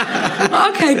was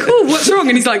like, "Okay, cool, what's wrong?"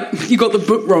 And he's like, "You got the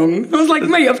book wrong." I was like,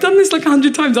 "Mate, I've done this like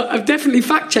 100 times. I've definitely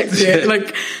fact-checked it."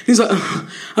 Like, he's like,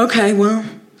 "Okay, well,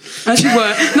 as you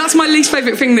were." And that's my least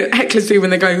favourite thing that hecklers do when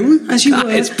they go, "As you were,"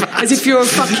 as if you're a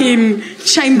fucking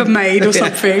chambermaid or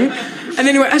something. And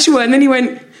then he went, "As you were," and then he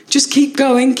went, "Just keep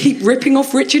going, keep ripping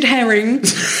off Richard Herring."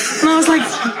 And I was like,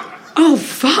 "Oh,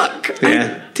 fuck."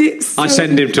 Yeah. I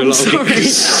send him to a lot of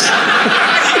gigs.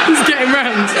 He's getting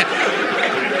round.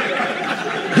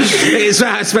 It's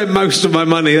where I spend most of my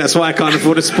money. That's why I can't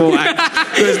afford a sport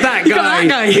act. Because that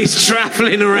guy, he's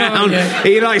travelling around.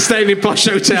 He likes staying in posh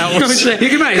hotels. You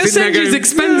can imagine. The Century's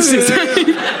expensive.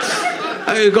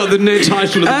 I got the new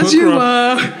title of the book. As you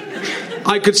were.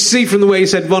 I could see from the way you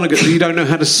said Vonnegut that you don't know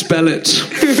how to spell it.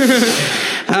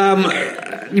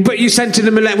 But you sent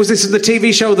in was this the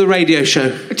TV show or the radio show?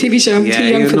 A TV show. I'm too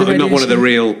young for the radio show. You're not one of the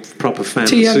real proper fans.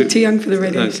 Too young for the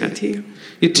radio show. Too young.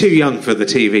 You're too young for the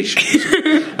TV show.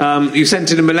 You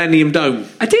sent in a Millennium Dome.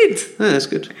 I did. Oh, that's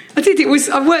good. I did.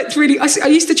 I worked really. I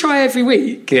used to try every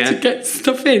week to get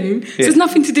stuff in. So there's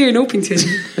nothing to do in Orpington,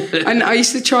 and I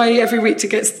used to try every week to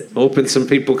get. Some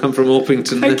people come from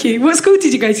Orpington. Thank you. What school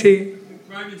did you go to?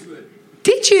 Romanswood.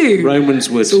 Did you?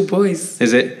 Romanswood. It's all boys.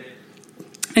 Is it?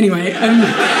 Anyway,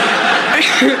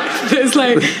 it's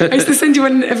like I used to send you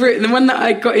one every. The one that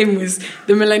I got in was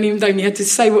the Millennium Dome. You had to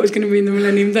say what was going to be in the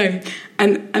Millennium Dome,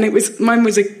 and it was mine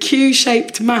was a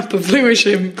Q-shaped map of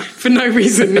Lewisham for no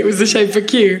reason. It was the shape of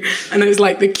Q, and it was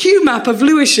like the Q map of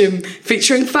Lewisham,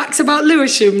 featuring facts about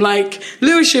Lewisham, like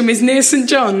Lewisham is near St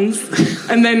John's,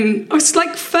 and then I was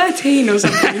like 13 or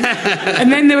something,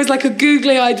 and then there was like a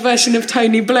googly-eyed version of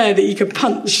Tony Blair that you could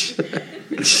punch.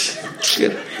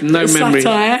 No memory.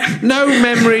 Satire. No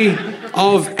memory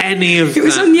of any of that. It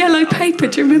was on yellow paper.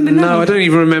 Do you remember that? No, I don't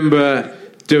even remember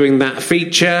doing that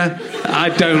feature. I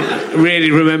don't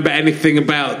really remember anything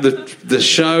about the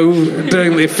show.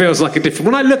 It feels like a different.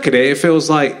 When I look at it, it feels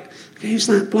like who's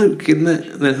that bloke in there?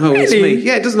 And then it's me.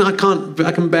 Yeah, it doesn't. I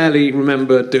can barely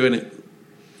remember doing it.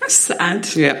 That's sad.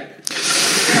 Yeah.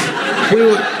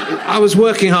 I was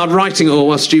working hard writing it all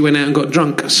while Stu went out and got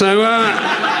drunk. So.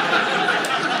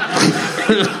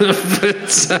 But,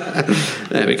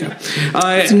 there we go.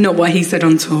 It's not what he said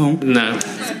on tour. No,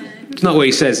 it's not what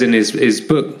he says in his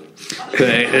book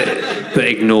that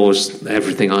ignores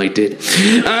everything I did.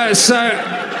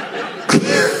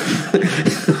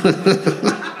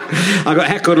 I got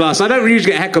heckled last. I don't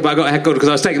usually get heckled, but I got heckled because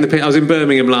I was taking the piss. I was in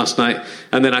Birmingham last night,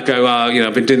 and then I go,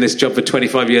 I've been doing this job for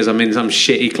 25 years. I'm in some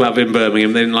shitty club in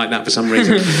Birmingham. They didn't like that for some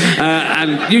reason,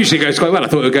 and usually it goes quite well. I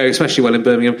thought it would go especially well in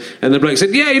Birmingham. And the bloke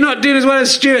said, "Yeah, you're not doing as well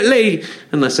as Stuart Lee."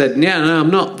 And I said, "Yeah, no,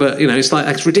 I'm not." But it's like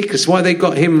that's ridiculous. Why they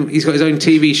got him? He's got his own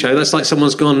TV show. That's like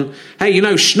someone's gone, "Hey,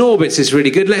 Schnorbits is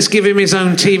really good. Let's give him his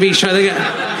own TV show."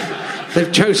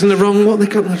 They've chosen the wrong one. They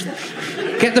got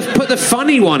put the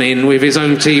funny one in with his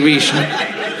own TV show.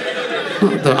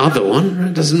 Not the other one.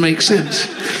 It doesn't make sense.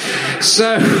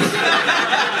 So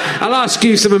I'll ask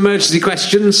you some emergency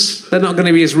questions. They're not going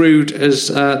to be as rude as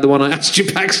the one I asked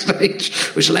you backstage,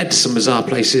 which led to some bizarre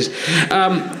places.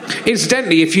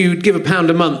 Incidentally, if you give £1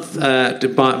 a month via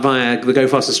the Go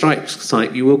Faster Strike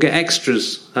site, you will get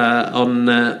extras on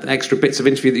extra bits of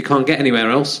interview that you can't get anywhere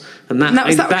else. And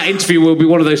that interview will be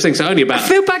one of those things. So only about. I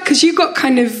feel bad because you got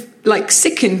kind of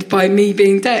sickened by me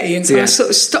being dirty, and so I sort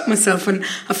of stopped myself, and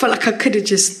I felt like I could have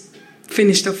just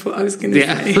finished off what I was going to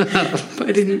say, but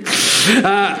I didn't.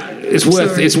 It's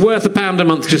worth £1 a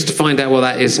month just to find out what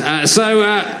that is.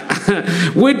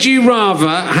 Would you rather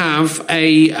have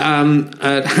a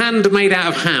hand made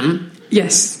out of ham?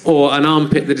 Yes. Or an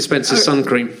armpit that dispenses sun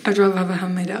cream? I'd rather have a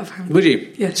hand made out of ham. Would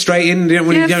you? Yes. Straight in? You don't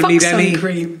need any? Sun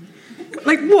cream.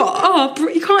 Like what? Oh,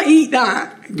 you can't eat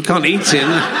that. You can't eat it.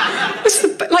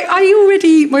 I already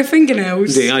eat my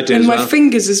fingernails. Yeah, I do and as my well.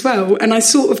 fingers as well, and I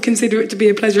sort of consider it to be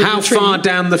a pleasure. How far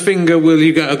down the finger will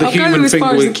you go? I'll go as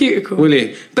far as the cuticle. Will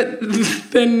you? But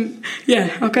then,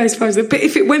 I'll go as far as But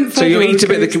if it went further... So you eat a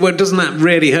bit of doesn't that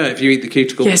really hurt if you eat the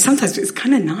cuticle? Yeah, sometimes it's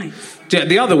kind of nice. Yeah,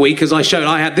 the other week, as I showed,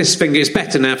 I had this finger. It's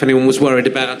better now if anyone was worried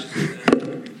about...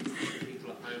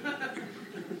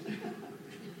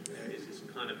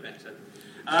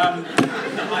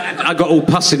 I got all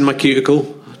pus in my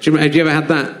cuticle. Have you ever had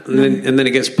that? And then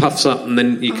it gets puffs up, and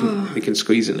then you can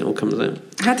squeeze it, and it all comes out.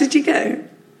 How did you get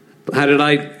it?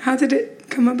 How did it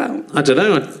come about? I don't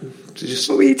know.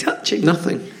 What were you touching?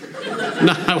 Nothing.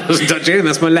 No, I wasn't touching it.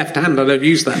 That's my left hand. I don't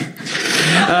use that.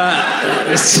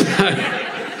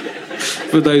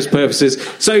 For those purposes.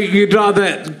 So you'd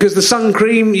rather, because the sun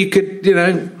cream, you could,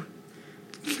 and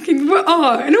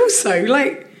also,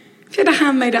 if you had a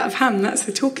hand made out of ham, that's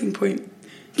the talking point.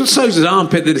 Well, so's an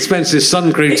armpit that dispenses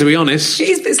sun cream, to be honest. It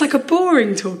is, but it's like a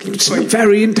boring talking point.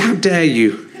 How dare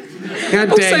you? How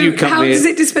dare you come how here? Does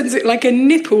it dispense it? Like a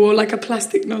nipple or like a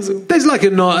plastic nozzle? There's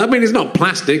it's not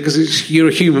plastic because you're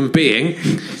a human being.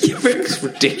 It's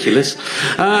ridiculous.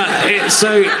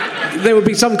 So there would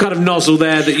be some kind of nozzle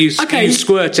there that you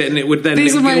squirt it and it would then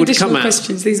These are my additional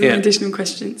questions. These are my additional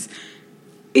questions.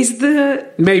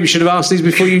 Maybe you should have asked these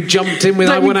before you jumped in with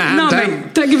I want a hand out. No,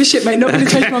 don't give a shit, mate. Not going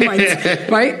to change my mind.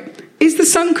 Right? Is the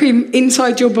sun cream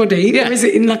inside your body, or is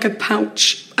it in like a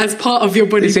pouch as part of your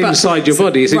body? It's inside your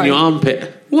body. It's in your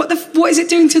armpit. What is it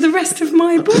doing to the rest of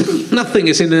my body? Nothing.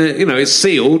 It's in it's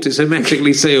sealed. It's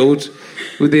hermetically sealed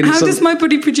within. How does my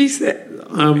body produce it?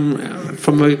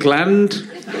 From a gland.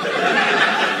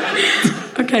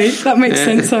 Okay, that makes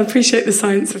sense. I appreciate the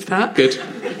science of that. Good.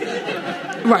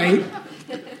 Right.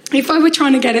 If I were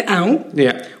trying to get it out,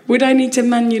 would I need to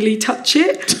manually touch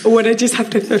it, or would I just have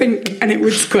to think and it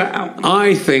would squirt out?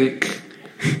 I think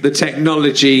the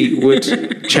technology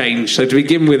would change. So to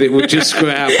begin with, it would just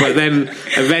squirt out, but then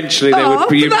eventually there would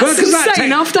be... But that's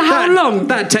insane. After how long?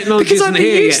 That technology isn't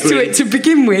here yet. Because I'd be used to it to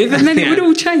begin with, and then it would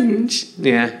all change.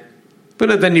 Yeah.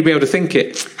 But then you'd be able to think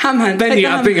it. Ham hand. Then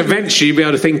I think eventually you'd be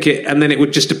able to think it, and then it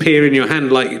would just appear in your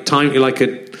hand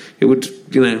it would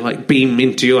beam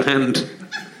into your hand.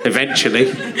 Eventually.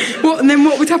 And then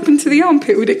what would happen to the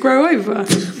armpit? Would it grow over?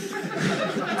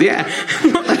 Yeah.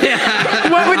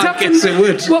 What would happen? I guess it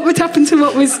would. What would happen to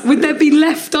would there be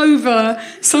leftover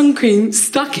sun cream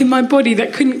stuck in my body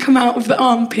that couldn't come out of the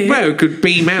armpit? Well, it could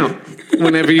beam out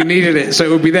whenever you needed it, so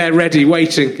it would be there ready,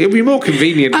 waiting. It would be more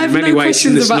convenient in many ways. I have no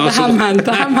questions about the ham hand.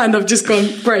 The ham hand, I've just gone,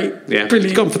 great,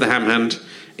 brilliant. Gone for the ham hand.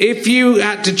 If you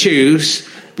had to choose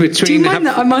between... Do you mind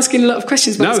that I'm asking a lot of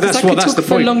questions about this? Because I could talk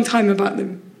for a long time about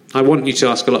them. I want you to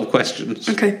ask a lot of questions.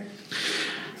 Okay.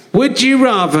 Would you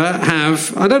rather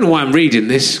have... I don't know why I'm reading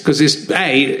this, because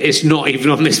it's not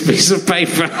even on this piece of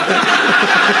paper.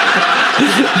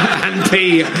 And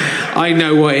B, I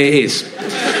know what it is.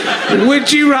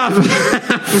 Would you rather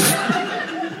have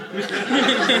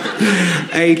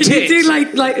a tit... Can you do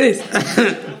like this?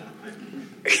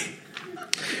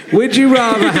 Would you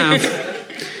rather have...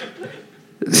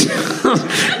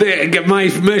 My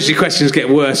emergency questions get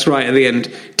worse right at the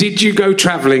end. Did you go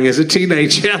travelling as a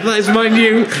teenager? That's my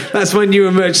new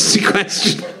emergency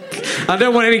question. I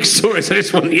don't want any stories. I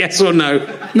just want yes or no.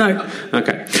 No.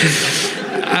 Okay.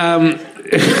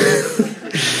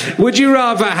 Would you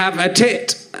rather have a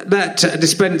tit that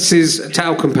dispenses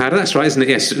talcum powder? That's right, isn't it?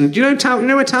 Yes. And do you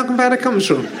know where talcum powder comes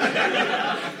from?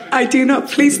 I do not.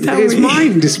 Please tell It's me.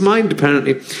 mind. It's mind,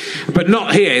 apparently. But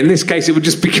not here. In this case, it would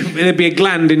just be... There'd be a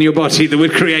gland in your body that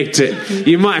would create it.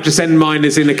 You might have to send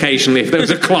miners in occasionally if there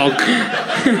was a clog.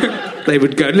 They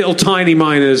would go... Little tiny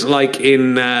miners like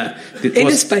in...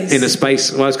 Inner Space. Inner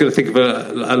Space. Well, I was going to think of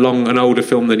an older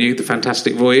film than you, The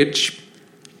Fantastic Voyage.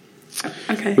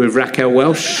 Okay. With Raquel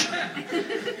Welch.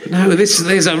 No,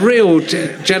 there's a real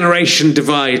generation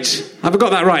divide. Have I got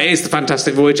that right? It is The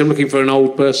Fantastic Voyage. I'm looking for an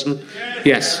old person.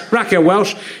 Yes. Raquel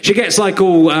Welch. She gets like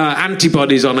all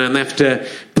antibodies on her and they have to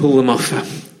pull them off her.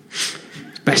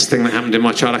 Best thing that happened in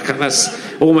my childhood. That's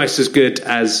almost as good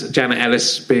as Janet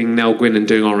Ellis being Nell Gwynn and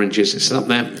doing Oranges. It's up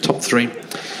there, top 3.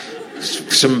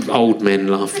 Some old men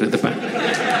laughing at the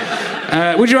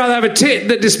back. Would you rather have a tit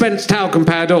that dispensed talcum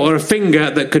powder or a finger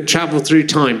that could travel through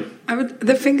time?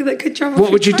 The finger that could travel.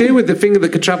 What would you do with the finger that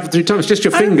could travel through time? It's just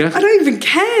your finger. I don't even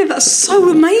care. That's so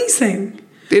amazing.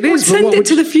 It is. I'd send it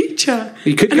to the future.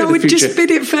 You could and go I would to the future. just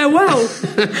bid it farewell.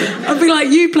 I'd be like,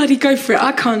 you bloody go for it.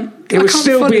 I can't. It would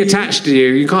still be follow attached to you.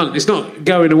 You can't. It's not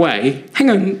going away. Hang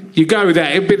on. You go there.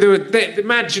 It'd be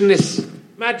imagine this.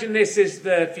 Imagine this is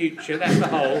the future. That's the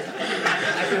hole.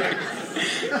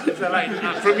 So like,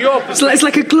 from your perspective, So it's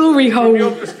like a glory hole.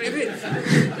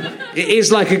 It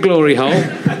is like a glory hole,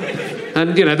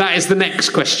 and that is the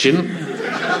next question.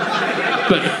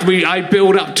 But I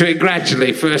build up to it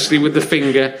gradually. Firstly with the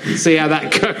finger, see how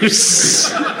that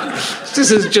goes. This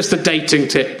is just a dating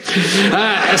tip.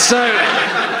 So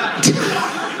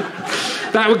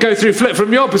that would go through flip.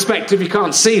 From your perspective, you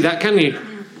can't see that, can you?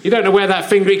 You don't know where that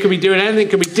finger. It could be doing anything.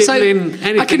 Could be diddling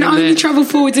anything. I can in only there. travel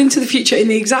forwards into the future in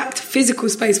the exact physical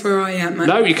space where I am.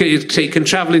 No, you can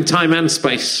travel in time and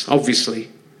space. Obviously.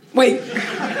 Wait.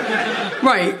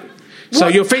 Right. So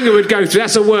your finger would go through.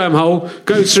 That's a wormhole.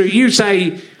 Goes through. You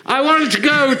say, I wanted to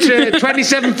go to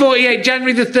 2748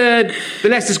 January the 3rd, the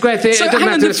Leicester Square Theatre. So hang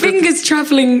on, the finger's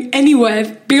travelling anywhere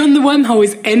beyond the wormhole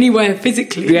is anywhere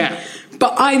physically. Yeah.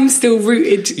 But I'm still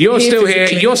rooted. You're still here.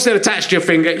 physically. You're still attached to your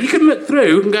finger. You can look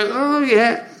through and go, oh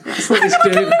yeah, that's what it's I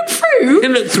doing. can look through. You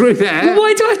can look through there. Well,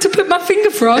 why do I have to put my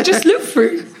finger through? I'll just look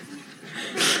through.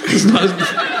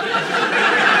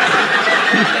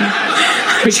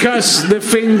 Because the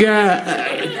finger,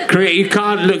 you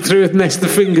can't look through unless the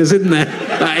finger's in there.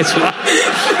 That is why.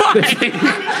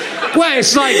 Well,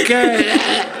 it's like,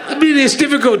 it's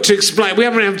difficult to explain. We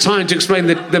haven't had time to explain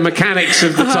the mechanics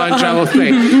of the time travel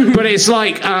thing. But it's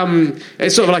like,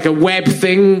 it's sort of like a web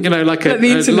thing, like a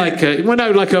film.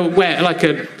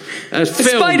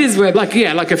 Spider's web. Like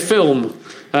a film.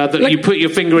 That you put your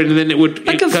finger in and then it would...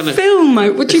 Like a film?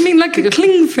 What do you mean, like a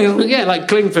cling film? Yeah, like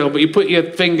cling film, but you put your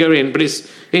finger in, but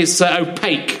it's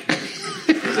opaque.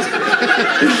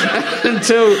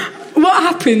 Until... What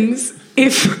happens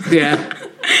if Yeah.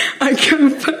 I go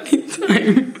back in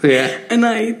time and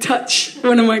I touch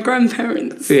one of my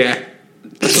grandparents? Yeah.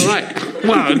 That's all right.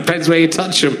 Well, it depends where you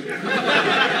touch them.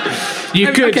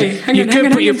 You could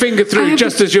put your finger through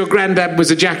just as your granddad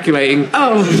was ejaculating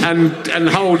and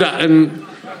hold up and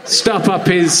stop up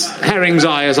his herring's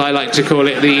eye, as I like to call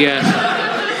it, the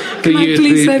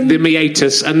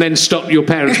meatus, and then stop your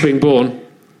parents being born.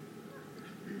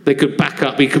 They could back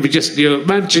up. He could be just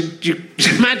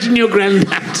imagine your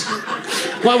granddad.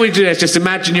 What we do is just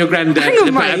imagine your granddad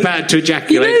about to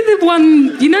ejaculate.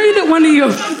 You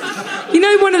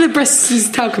know one of the breasts is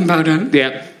talcum powder?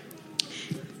 Yeah.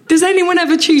 Does anyone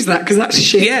ever choose that? Because that's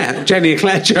shit. Yeah, Jenny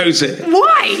Eclair chose it.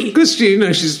 Why? Because she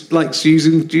uses a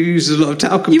lot of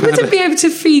talcum powder. You wouldn't be able to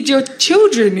feed your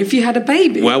children if you had a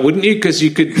baby. Well, wouldn't you? Because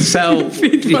you could sell.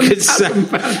 you could sell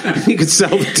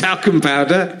the talcum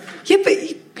powder. Yeah, but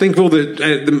think of all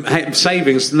the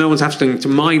savings. No one's having to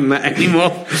mine that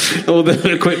anymore. All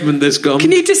the equipment that's gone.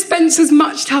 Can you dispense as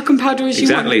much talcum powder as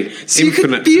you want? Exactly. So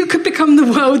Infinite. you could become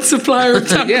the world supplier of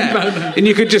talcum powder. And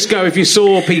you could just go, if you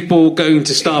saw people going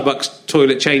to Starbucks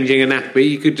toilet changing a nappy,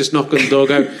 you could just knock on the door,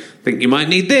 go, think you might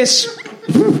need this.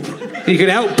 You could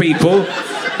help people.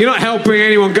 You're not helping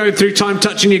anyone going through time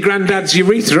touching your granddad's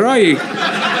urethra, are you?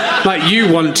 Like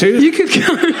you want to. You could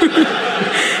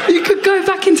go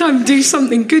back in time and do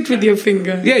something good with your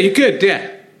finger. Yeah, you could, yeah.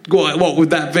 What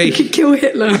would that be? You could kill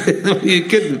Hitler. You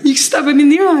couldn't. You could stab him in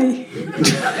the eye.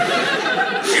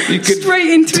 You could, straight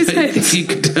into his head. You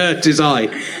could hurt his eye.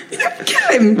 Kill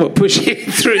him. What, push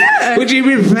it through? Yeah. Would you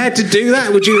be prepared to do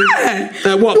that? Would you? Yeah.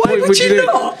 At what Why point would you you do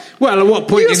not? it? Well, at what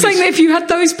point? You're saying that if you had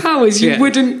those powers, you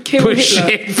wouldn't kill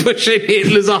Hitler. Pushing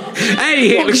Hitler's eye.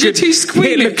 Hey, What, 'cause you're too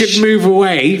squeamish? Hitler could move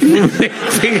away.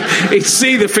 He'd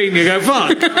see the finger, go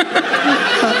fuck.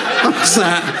 box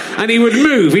that, and he would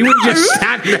move. He wouldn't just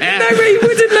stand there. No, but he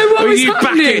wouldn't know what Or was you'd back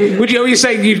happening. it. Would you? You're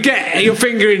saying you'd get your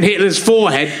finger in Hitler's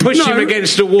forehead, push No. him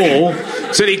against a wall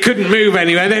so that he couldn't move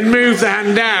anywhere, then move the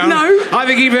hand down. No. I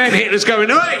think even then Hitler's going,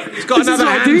 "Oi, he's got This is another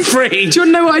what I do. hand free." Do you want to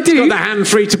know what I do? He's got the hand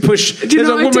free to push. Do you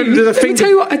know what I do? There's a Let me finger. tell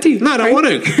you what I do. No, I don't Right?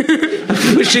 want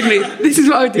to. Pushing me. This is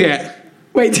what I would do. Yeah.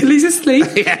 Wait till he's asleep,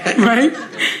 Yeah. right?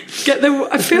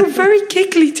 I feel very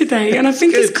giggly today, and I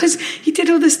think it's because he did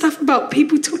all this stuff about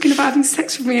people talking about having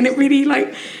sex with me, and it really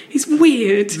it's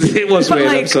weird. It was But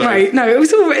weird, I'm sorry. Right? No, it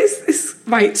was always it's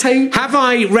right. So Have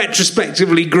I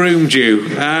retrospectively groomed you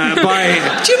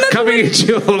by do you remember coming when into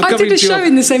your? I did a show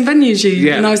in the same venue as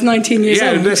you when I was 19 years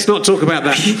Yeah, old? let's not talk about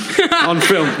that on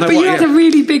film. No, But you had a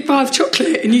really big bar of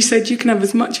chocolate, and you said you can have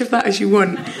as much of that as you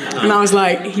want. And I was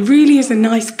like, he really is a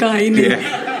nice guy, isn't he? Yeah.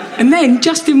 And then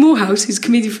Justin Morehouse, who's a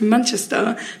comedian from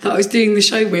Manchester that I was doing the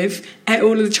show with, ate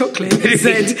all of the chocolate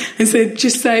and said,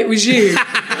 just say it was you.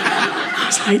 I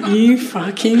was like, you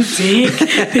fucking dick.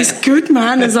 This good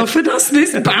man has offered us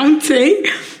this bounty.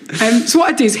 So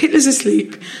what I do is Hitler's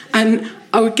asleep, and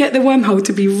I would get the wormhole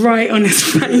to be right on his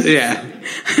face. Yeah.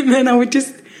 And then I would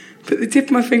just put the tip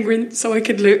of my finger in so I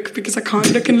could look, because I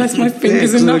can't look unless my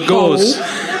finger's in the hole. gauze.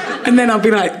 And then I'll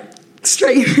be like,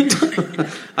 straight in the time.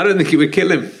 I don't think it would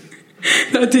kill him.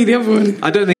 I'll do the other one. I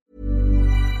don't think.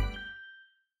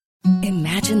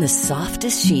 Imagine the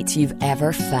softest sheets you've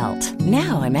ever felt.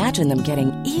 Now imagine them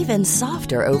getting even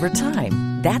softer over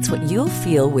time. That's what you'll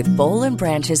feel with Boll &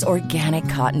 Branch's organic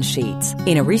cotton sheets.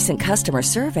 In a recent customer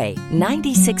survey,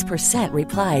 96%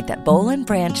 replied that Boll &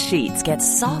 Branch sheets get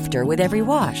softer with every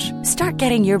wash. Start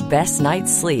getting your best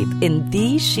night's sleep in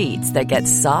these sheets that get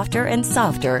softer and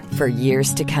softer for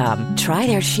years to come. Try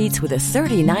their sheets with a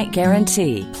 30-night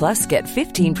guarantee. Plus, get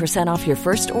 15% off your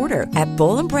first order at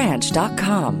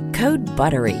bollandbranch.com. Code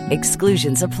BUTTERY.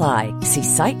 Exclusions apply. See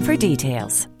site for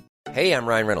details. Hey, I'm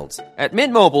Ryan Reynolds. At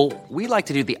Mint Mobile, we like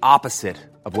to do the opposite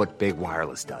of what Big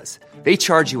Wireless does. They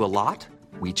charge you a lot,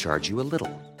 we charge you a little.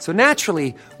 So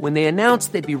naturally, when they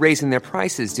announced they'd be raising their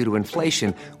prices due to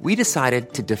inflation, we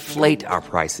decided to deflate our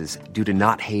prices due to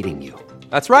not hating you.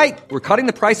 That's right. We're cutting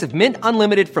the price of Mint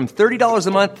Unlimited from $30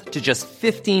 a month to just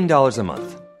 $15 a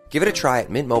month. Give it a try at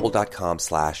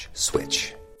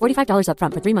mintmobile.com/switch. $45 up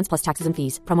front for 3 months plus taxes and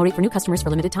fees. Promo rate for new customers for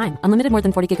limited time. Unlimited more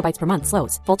than 40 gigabytes per month.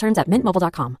 Slows full terms at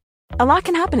mintmobile.com. A lot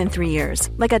can happen in 3 years,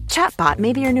 like a chatbot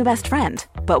may be your new best friend.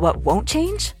 But what won't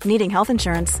change? Needing health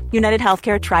insurance. United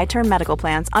Healthcare Tri-Term Medical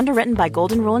Plans, underwritten by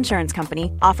Golden Rule Insurance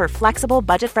Company, offer flexible,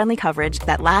 budget-friendly coverage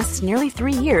that lasts nearly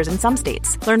 3 years in some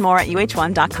states. Learn more at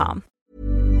uh1.com.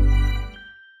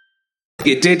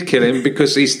 It did kill him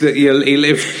because he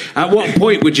lived. At what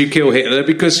point would you kill Hitler?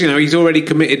 Because he's already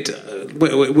committed.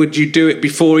 Would you do it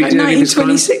before he did any of his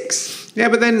crimes? 1926. Yeah,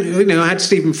 but then I had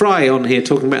Stephen Fry on here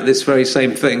talking about this very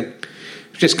same thing.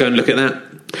 Just go and look at that.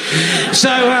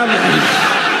 So,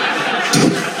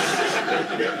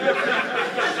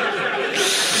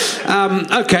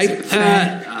 okay,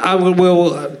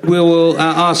 we'll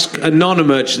ask a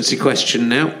non-emergency question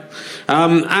now.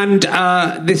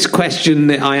 This question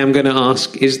that I am going to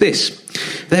ask is this.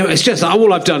 It's just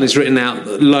all I've done is written out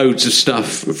loads of stuff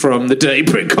from the Dirty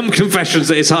Britcom Confessions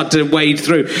that it's hard to wade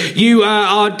through.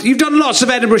 You've done lots of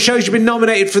Edinburgh shows. You've been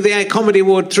nominated for the Comedy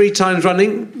Award 3 times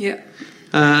running. Yeah.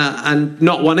 And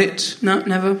not won it. No,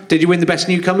 never. Did you win the Best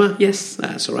Newcomer? Yes.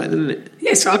 That's all right, then, isn't it?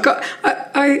 Yes, I it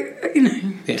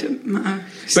doesn't matter.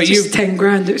 It's But just 10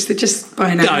 grand. It was just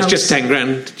buying a No, house. it's just 10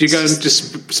 grand. Did you go and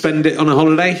just spend it on a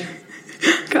holiday?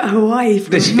 Go to Hawaii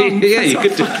for a month. Yeah, That's you what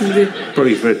could I fucking do.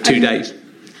 Probably for 2 days.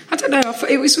 I don't know. I thought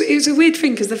it was a weird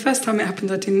thing because the first time it happened,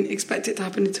 I didn't expect it to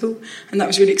happen at all, and that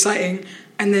was really exciting.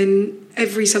 And then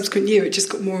every subsequent year, it just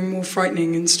got more and more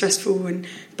frightening and stressful.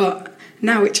 But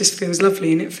now it just feels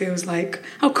lovely, and it feels like,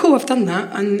 oh, cool, I've done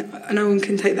that, and no one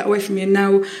can take that away from me. And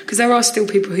now, because there are still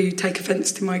people who take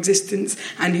offence to my existence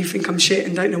and who think I'm shit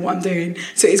and don't know what I'm doing.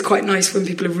 So it's quite nice when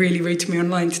people are really rude to me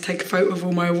online to take a photo of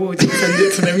all my awards and send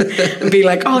it to them and be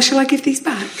like, oh, shall I give these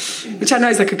back? Which I know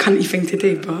is like a cunty thing to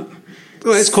do, but...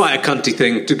 Well, it's quite a cunty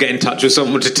thing to get in touch with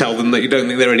someone to tell them that you don't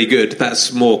think they're any good.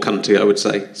 That's more cunty, I would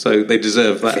say. So they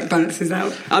deserve that. It balances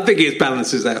out. I think it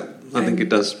balances out. I think it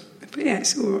does. But yeah,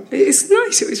 it's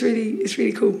nice. It's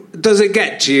really cool. Does it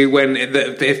get to you when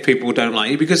if people don't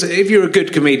like you? Because if you're a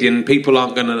good comedian,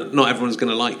 not everyone's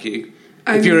going to like you.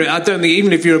 I don't think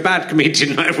even if you're a bad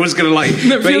comedian, not everyone's going to like you.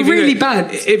 No, if you're really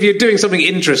bad. If you're doing something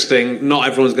interesting, not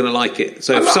everyone's going to like it.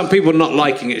 So if some people not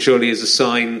liking it surely is a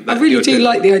sign that I really do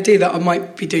like the idea that I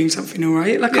might be doing something all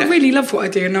right. Like, I really love what I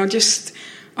do, and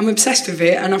I'm obsessed with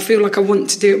it, and I feel like I want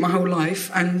to do it my whole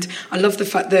life, and I love the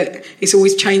fact that it's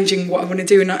always changing what I want to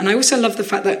do, and I also love the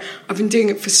fact that I've been doing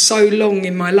it for so long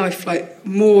in my life, like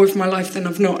more of my life than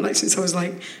I've not, like since I was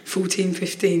like 14,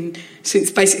 15, since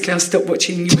basically I stopped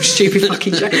watching your stupid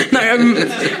fucking show.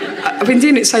 I've been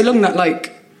doing it so long that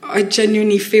like I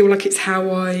genuinely feel like it's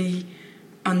how I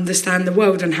understand the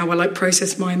world and how I like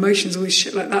process my emotions, all this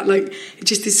shit like that. Like it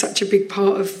just is such a big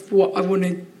part of what I want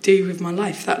to do with my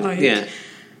life, that like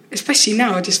especially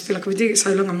now I just feel like I've been doing it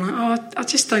so long, I'm like, oh, I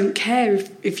just don't care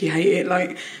if you hate it,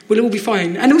 like we'll all be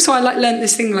fine. And also I like learned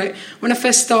this thing, like when I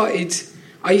first started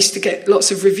I used to get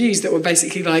lots of reviews that were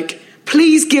basically like,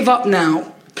 please give up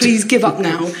now, please give up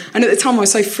now. And at the time I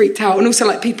was so freaked out, and also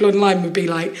like people online would be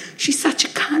like, she's such a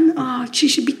cunt, she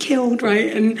should be killed,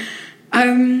 right? And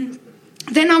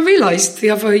then I realised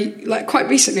quite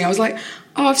recently, I was like,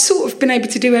 I've sort of been able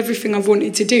to do everything I've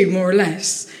wanted to do, more or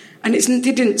less. And it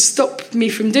didn't stop me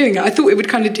from doing it. I thought it would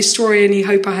kind of destroy any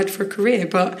hope I had for a career,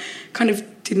 but kind of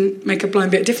didn't make a blind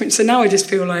bit of difference. So now I just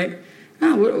feel like,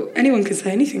 well, anyone can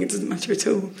say anything, it doesn't matter at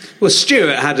all. Well,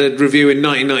 Stuart had a review in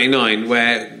 1999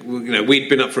 where, you know, we'd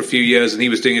been up for a few years and he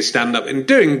was doing his stand-up and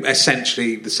doing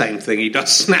essentially the same thing he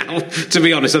does now, to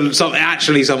be honest.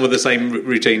 Actually some of the same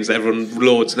routines that everyone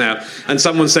lauds now. And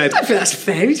someone said... I think that's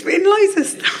fair, he's written loads of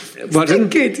stuff.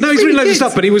 Good. No, he's written loads of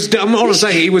stuff, but I'm honest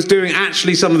saying he was doing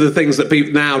actually some of the things that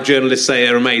people now journalists say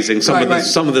are amazing. Some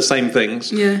of the same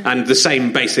things, and the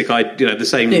same basic, the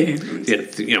same.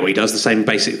 He does the same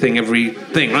basic thing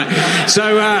everything, right?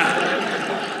 So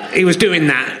he was doing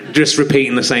that, just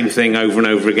repeating the same thing over and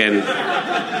over again.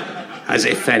 As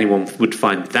if anyone would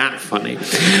find that funny.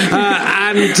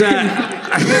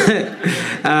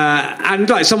 And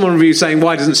like someone reviewed saying,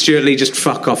 why doesn't Stuart Lee just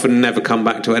fuck off and never come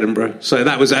back to Edinburgh? So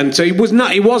that was, and so he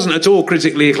wasn't at all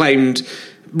critically acclaimed.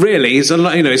 Really, his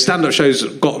stand-up shows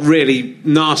got really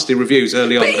nasty reviews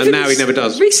early on, and now he never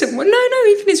does. Recent one,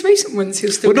 even his recent ones,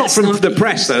 he'll still. Well, not from the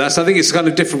press though. I think it's kind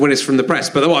of different when it's from the press.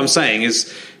 But what I'm saying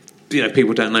is,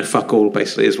 people don't know fuck all.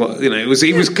 Basically, is what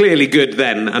He was clearly good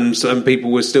then, and some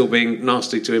people were still being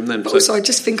nasty to him then. But also, I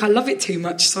just think I love it too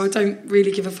much, so I don't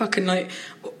really give a fuck. And I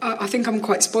think I'm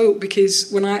quite spoilt because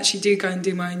when I actually do go and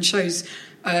do my own shows,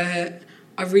 I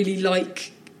really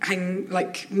like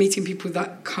meeting people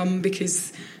that come,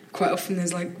 because quite often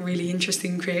there's like really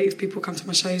interesting creative people come to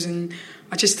my shows, and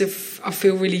I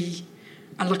feel really.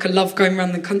 I love going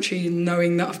around the country and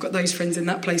knowing that I've got those friends in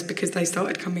that place because they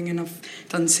started coming, and I've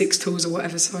done 6 tours or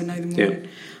whatever, so I know them all. Yeah.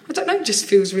 I don't know, it just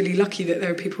feels really lucky that there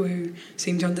are people who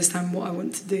seem to understand what I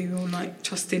want to do, or like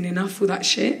trust in enough, all that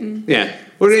shit. And yeah,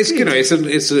 well, it's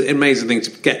an amazing thing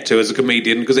to get to as a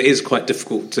comedian, because it is quite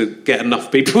difficult to get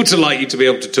enough people to like you to be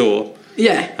able to tour.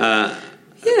 Yeah.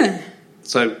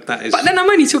 So that is. But then I'm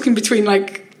only talking between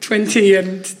like 20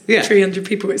 and 300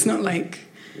 people. It's not like.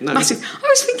 No. Massive. I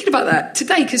was thinking about that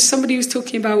today because somebody was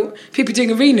talking about people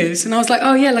doing arenas, and I was like,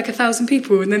 oh yeah, like 1,000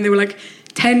 people, and then they were like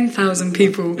 10,000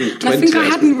 people, and I think I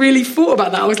hadn't really thought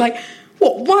about that. I was like,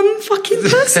 what, one fucking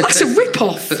person? That's a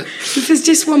rip-off. If there's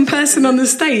just one person on the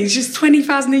stage, just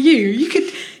 20,000 of you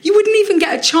wouldn't even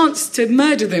get a chance to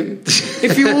murder them.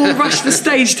 If you all rushed the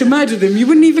stage to murder them, you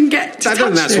wouldn't even get to touch them. I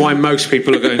think that's why most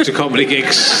people are going to comedy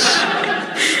gigs.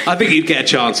 I think you'd get a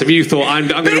chance if you thought I'm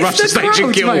going to rush the stage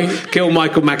and kill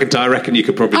Michael McIntyre. I reckon you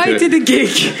could probably do it. I did a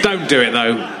gig. Don't do it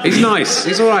though. He's nice.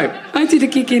 He's all right. I did a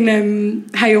gig in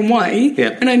Hay on Wye,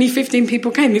 and only 15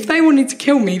 people came. If they wanted to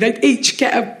kill me, they'd each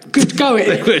get a good go at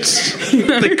it.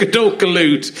 They could all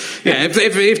collude. Yeah,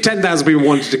 if 10,000 people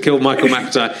wanted to kill Michael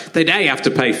McIntyre, they'd have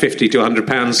to pay £50 to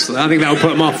 £100. I think that would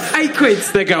put them off.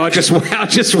 £8. They go, I'll just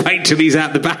wait till he's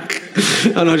out the back,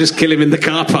 and I'll just kill him in the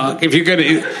car park. If you're going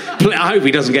to, I hope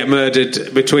he doesn't get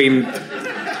murdered between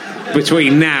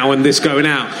now and this going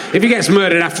out. If he gets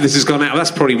murdered after this has gone out, that's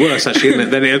probably worse, actually,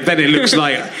 isn't it? Then it looks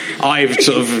like I've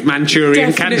sort of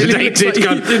Manchurian candidated,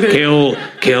 gone,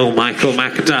 kill Michael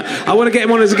McIntyre. I want to get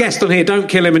him on as a guest on here. Don't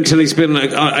kill him until he's been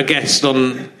a guest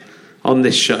on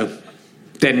this show.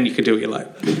 Then you can do what you like.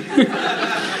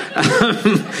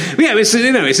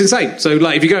 It's insane. So,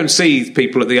 like, if you go and see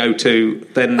people at the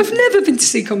O2, then I've never been to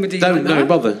see comedy. Don't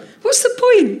bother. What's the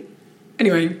point?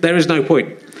 Anyway, there is no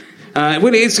point.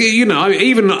 When it's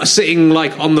even sitting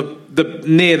like on the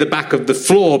near the back of the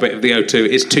floor bit of the O2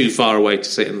 is too far away to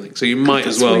sit in. So you might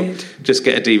as well just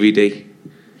get a DVD.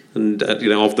 and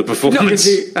of the performance,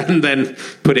 and then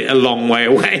put it a long way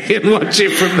away and watch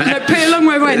it from there. No, put it a long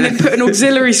way away and then put an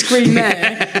auxiliary screen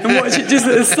there and watch it just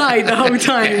at the side the whole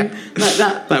time like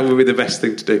that. That would be the best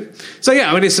thing to do. So yeah,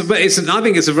 I mean, that's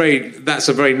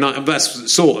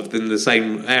sort of in the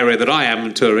same area that I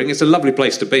am touring. It's a lovely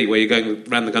place to be, where you're going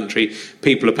around the country,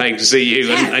 people are paying to see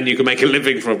you, and you can make a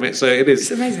living from it. So it is.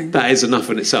 It's amazing. That is enough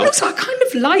in itself. And also, I kind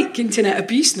of like internet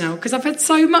abuse now, because I've had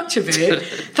so much of it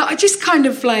that I just kind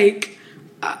of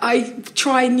I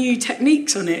try new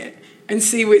techniques on it and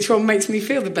see which one makes me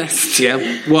feel the best. Yeah.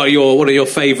 What are your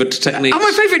favourite techniques?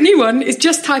 My favourite new one is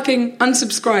just typing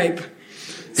unsubscribe.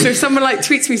 So if someone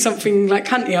tweets me something like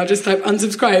cunty, I'll just type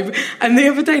unsubscribe. And the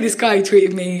other day, this guy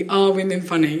tweeted me, "Are women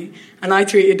funny?" And I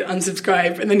tweeted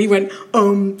unsubscribe, and then he went,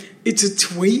 "It's a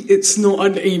tweet, it's not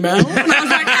an email." And I was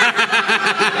like,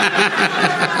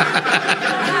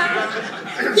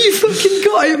 "You fucking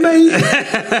got it, mate."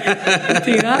 I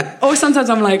do that. Or sometimes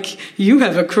I'm like, "You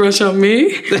have a crush on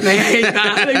me." And they hate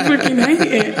that. They fucking hate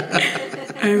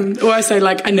it. Or I say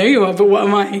 "I know you are, but what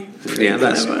am I?" Yeah,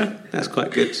 that's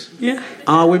quite good. Yeah.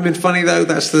 Are women funny though?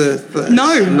 That's the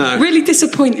no. Really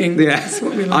disappointing. Yeah. That's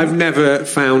what we like. I've never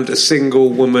found a single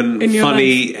woman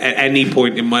funny at any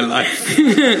point in my life,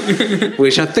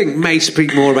 which I think may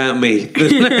speak more about me.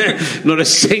 Not a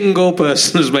single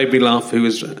person has made me laugh who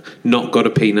has not got a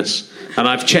penis. And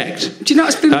I've checked. Do you know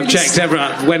what's been? I've checked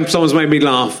when someone's made me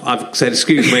laugh. I've said,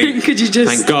 "Excuse me." Could you just?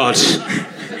 Thank God.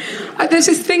 There's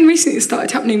this thing recently that started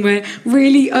happening where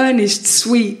really earnest,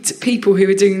 sweet people who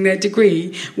are doing their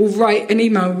degree will write an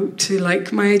email to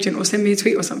my agent or send me a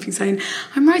tweet or something saying,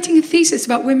 "I'm writing a thesis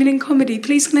about women in comedy,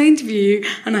 please can I interview you?"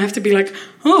 And I have to be like,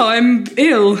 "Oh, I'm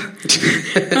ill.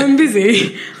 I'm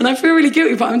busy." And I feel really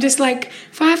guilty, but I'm just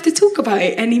if I have to talk about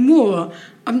it anymore,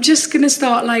 I'm just going to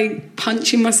start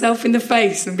punching myself in the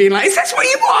face and being like, "Is this what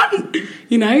you want?"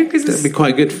 Because that'd be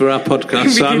quite good for our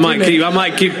podcast. So I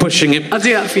might keep pushing it. I'll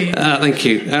do that for you. Thank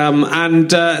you.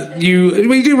 And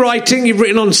you do writing. You've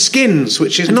written on Skins,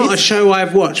 which is not a show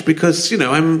I've watched because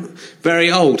I'm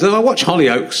very old. Though I watch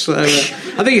Hollyoaks. So,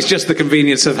 I think it's just the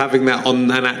convenience of having that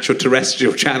on an actual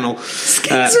terrestrial channel.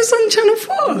 Skins was on Channel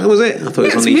 4. Was it? I thought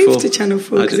it was on E4. It moved to Channel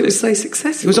 4 because it was so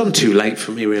successful. It was on too late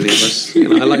for me, really.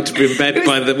 I like to be in bed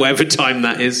by whatever time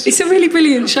that is. It's a really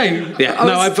brilliant show. Yeah,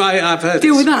 I've heard.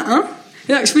 Deal with that, huh?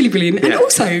 Yeah, it's really brilliant. And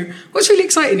also, what's really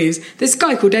exciting is this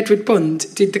guy called Edward Bond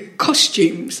did the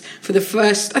costumes for the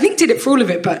first. I think did it for all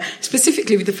of it, but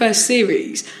specifically with the first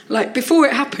series. Before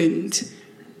it happened,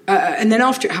 and then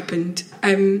after it happened,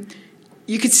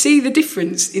 you could see the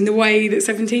difference in the way that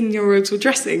 17-year-olds were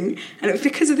dressing, and it was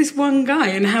because of this one guy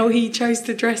and how he chose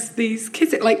to dress these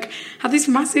kids. It had this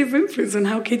massive influence on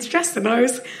how kids dressed, and I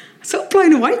was sort of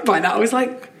blown away by that. I was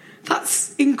like,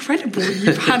 that's incredible.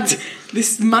 You've had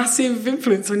this massive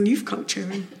influence on youth culture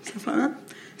and stuff like that.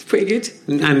 It's pretty good.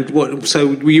 And what? So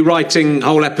were you writing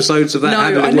whole episodes of that?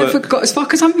 No, I never got as far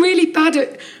because I'm really bad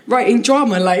at writing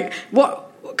drama.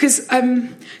 Because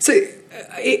one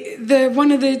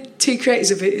of the two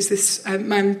creators of it is this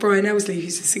man Brian Elsley,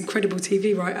 who's this incredible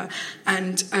TV writer,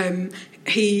 and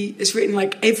he has written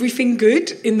everything good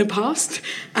in the past,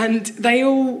 and they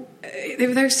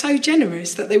were so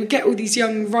generous that they would get all these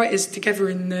young writers together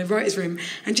in the writers' room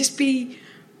and just be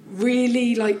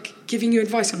really giving you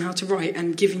advice on how to write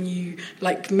and giving you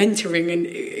mentoring, and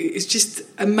it's just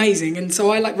amazing. And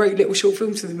so I wrote little short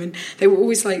films for them, and they were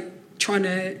always trying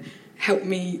to help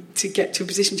me to get to a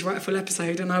position to write a full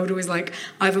episode, and I would always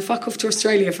either fuck off to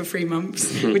Australia for 3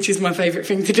 months, which is my favourite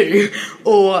thing to do,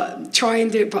 or try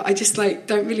and do it, but I just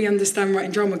don't really understand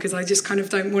writing drama because I just kind of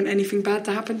don't want anything bad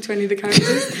to happen to any of the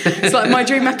characters. It's my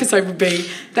dream episode would be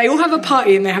they all have a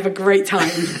party and they have a great time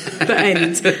that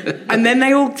ends, and then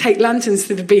they all take lanterns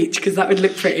to the beach because that would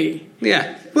look pretty.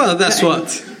 Yeah, well, that's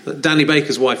what Danny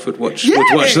Baker's wife would watch. Yeah.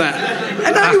 Would watch that.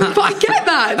 No, but I get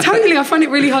that totally. I find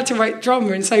it really hard to write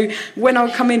drama, and so when I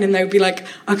would come in and they would be like,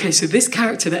 "Okay, so this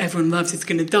character that everyone loves is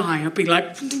going to die," I'd be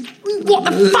like, "What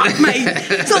the fuck, mate?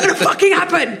 It's not going to fucking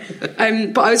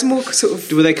happen." But I was more sort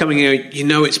of. Were they coming in?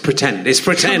 It's pretend. It's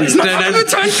pretend. It's not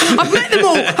pretend. I've met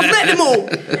them all.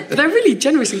 But they're really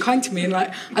generous and kind to me, and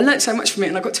I learnt so much from it,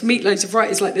 and I got to meet loads of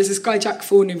writers. There's this guy Jack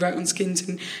Thorne who wrote on Skins,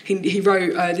 and he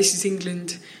wrote This Is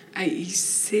England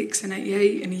 86 and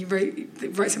 88, and he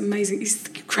writes amazing. He's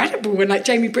incredible. And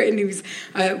Jamie Britton, who's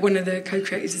one of the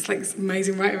co-creators, is this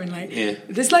amazing writer. And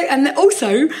there's and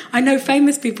also I know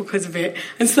famous people because of it.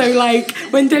 And so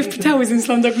when Dev Patel was in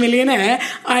Slumdog Millionaire,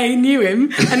 I knew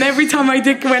him. And every time I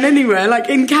went anywhere,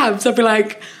 in cabs, I'd be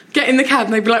like, get in the cab,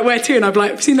 and they'd be like, "Where to?" And I'd be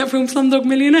like, "Have you seen that film Slumdog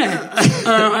Millionaire?"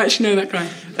 I actually know that guy.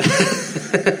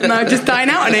 And I'd just dine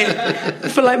out on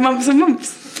it for months and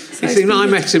months. I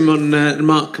met him on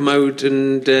Mark Commode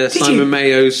and Simon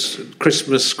Mayo's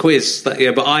Christmas quiz that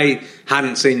year, but I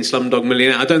hadn't seen Slumdog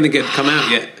Millionaire. I don't think it had come out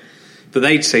yet. But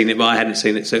they'd seen it, but I hadn't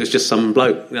seen it, so it was just some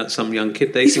bloke, some young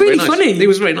kid. He's really funny. He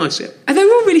was very nice, yeah. And they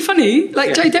were all really funny.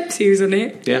 Like Joe Dempsey was on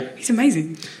it. Yeah. He's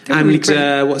amazing. And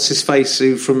really what's his face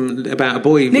from About a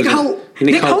Boy? Nick Holt.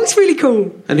 Nick Holt's really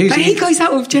cool. And who's he goes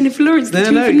out with Jennifer Lawrence.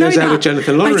 He goes out with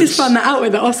Jennifer Lawrence. I just found that out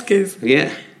with the Oscars.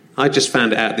 Yeah. I just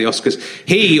found it out at the Oscars.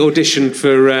 He auditioned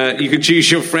for You Can Choose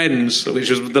Your Friends, which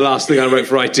was the last thing I wrote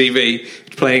for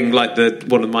ITV, playing like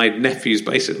one of my nephews,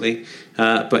 basically.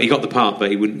 But he got the part,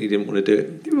 but he didn't want to do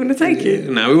it. Didn't want to take it.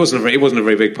 No, it wasn't a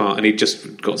very big part, and he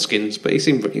just got skins. But he's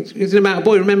in About a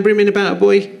Boy. Remember him in About a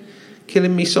Boy,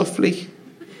 Killing Me Softly?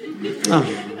 Oh,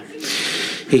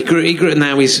 he grew.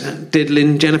 Now he's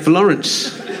diddling Jennifer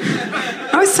Lawrence.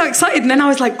 I was so excited, and then I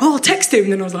was like, "Oh, I'll text him."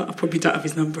 And then I was like, "I probably don't have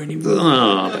his number anymore." Oh,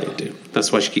 I bet you do.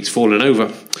 That's why she keeps falling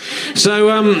over. So,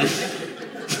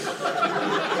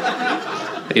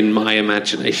 in my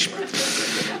imagination.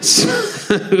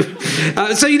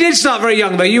 So you did start very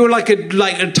young, though. You were like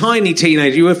a tiny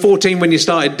teenager. You were 14 when you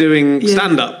started doing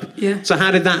stand-up. Yeah. So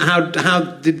how did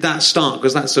that start?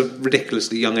 Because that's a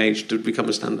ridiculously young age to become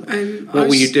a stand-up. What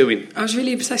were you doing? I was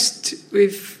really obsessed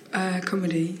with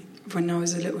comedy when I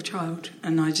was a little child,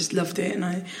 and I just loved it. And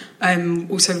I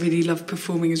also really loved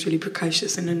performing. It was really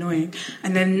precocious and annoying.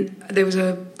 And then there was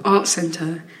a art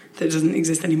centre that doesn't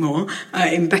exist anymore,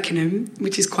 in Beckenham,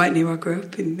 which is quite near where I grew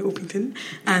up, in Orpington.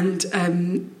 And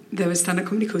there were stand-up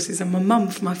comedy courses, and my mum,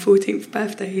 for my 14th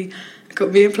birthday,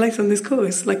 got me a place on this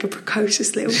course, like a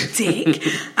precocious little dick.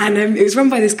 And it was run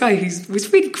by this guy who was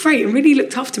really great and really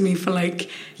looked after me for, like,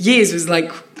 years, was,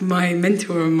 like, my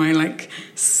mentor and my, like,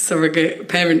 surrogate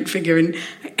parent figure. And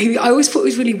I always thought he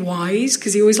was really wise,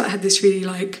 because he always, like, had this really,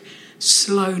 like,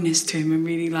 slowness to him and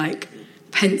really, like,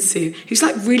 pensive. He was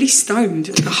like really stoned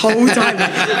the whole time,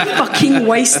 like fucking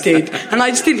wasted. And I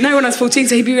just didn't know when I was 14,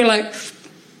 so he'd be really like,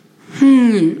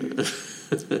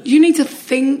 you need to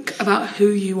think about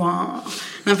who you are.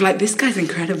 And I was like, this guy's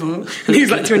incredible. And he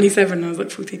was like 27 and I was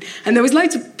like 14. And there was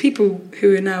loads of people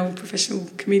who are now professional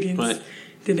comedians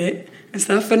did it and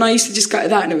stuff. And I used to just go to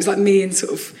that, and it was like me and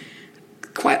sort of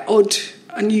quite odd,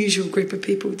 unusual group of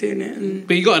people doing it. And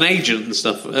but you got an agent and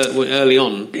stuff early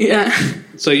on. Yeah.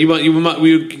 So you were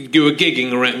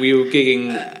gigging around.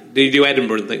 Did you do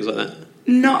Edinburgh and things like that?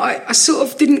 No, I sort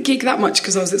of didn't gig that much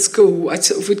because I was at school. I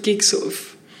sort of would gig sort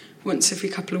of once every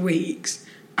couple of weeks,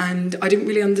 and I didn't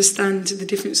really understand the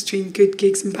difference between good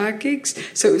gigs and bad gigs.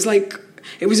 So it was like,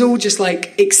 it was all just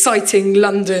like exciting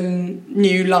London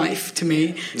new life to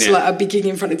me. So like I'd be gigging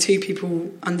in front of 2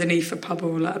 people underneath a pub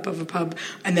or like above a pub,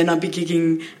 and then I'd be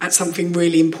gigging at something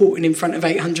really important in front of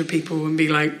 800 people and be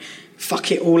like,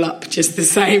 fuck it all up just the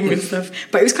same and stuff.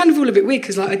 But it was kind of all a bit weird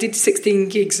because like I did 16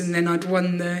 gigs and then I'd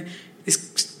won this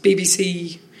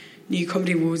BBC New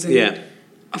Comedy Awards, and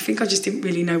I think I just didn't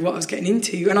really know what I was getting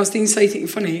into. And I was doing So You Think You're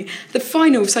Funny. The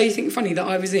final of So You Think You're Funny that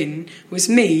I was in was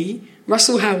me,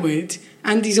 Russell Howard,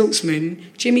 Andy Zaltzman,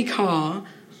 Jimmy Carr.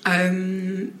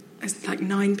 There's like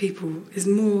 9 people. There's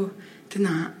more than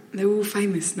that. They're all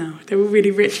famous now. They're all really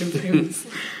rich and famous.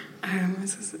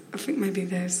 I think maybe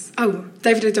there's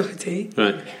David O'Doherty,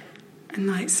 right, and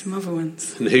like some other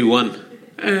ones. And who won?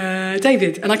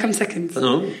 David, and I come second.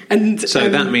 Oh, and so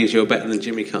that means you're better than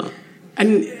Jimmy Carr.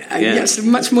 And yes,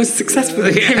 much more successful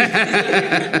than him.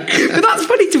 But that's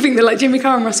funny to think that like Jimmy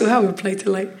Carr and Russell Howard play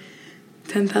to like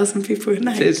 10,000 people a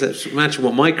night. Imagine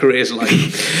what my career is like.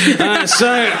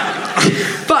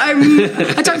 But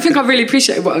I don't think I really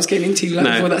appreciated what I was getting into with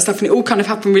all that stuff, and it all kind of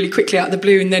happened really quickly out of the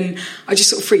blue, and then I just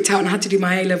sort of freaked out and I had to do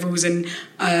my A-levels, and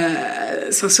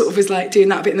so I sort of was like doing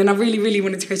that a bit, and then I really, really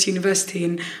wanted to go to university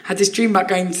and had this dream about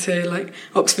going to like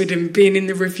Oxford and being in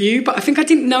the Review, but I think I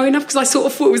didn't know enough because I sort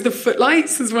of thought it was the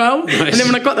Footlights as well. Nice. And then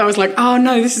when I got there I was like, oh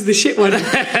no, this is the shit one.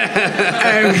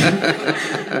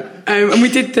 And we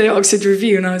did the Oxford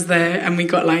Review and I was there, and we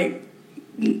got like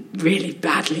really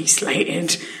badly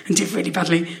slated and did really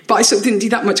badly, but I sort of didn't do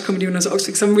that much comedy when I was at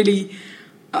Oxford because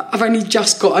I've only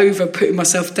just got over putting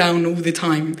myself down all the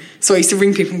time. So I used to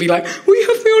ring people and be like, will you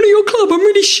have me on at your club? I'm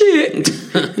really shit.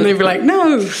 And they'd be like,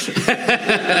 no.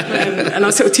 And I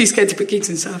was sort of too scared to put gigs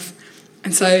and stuff.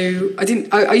 And so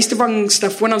I used to run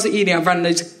stuff when I was at uni. I ran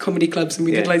loads of comedy clubs and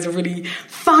we did loads of really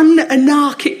fun,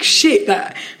 anarchic shit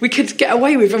that we could get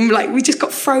away with. And like we just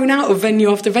got thrown out of venue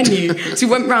after venue. So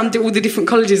we went round to all the different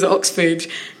colleges at Oxford,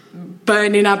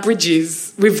 burning our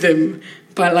bridges with them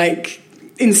by like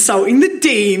insulting the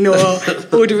dean or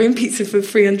ordering pizza for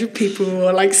 300 people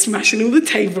or like smashing all the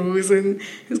tables, and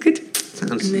it was good.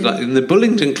 Sounds like in the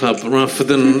Bullingdon Club rather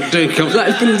than doing...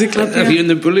 Like Bullingdon Club, Have you in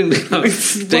the Bullingdon Club?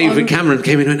 David Cameron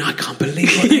came in and went, I can't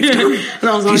believe what they've done. And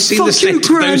I was like, you seen the fuck you, state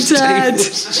of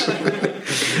those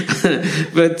tables?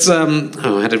 But,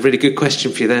 I had a really good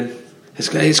question for you then.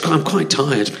 I'm quite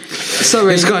tired.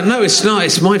 Sorry. It's not.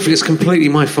 It's my fault. It's completely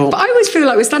my fault. But I always feel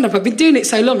like with stand-up, I've been doing it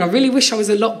so long, I really wish I was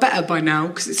a lot better by now,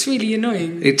 because it's really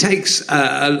annoying. It takes...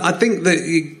 I think that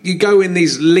you go in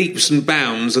these leaps and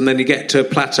bounds, and then you get to a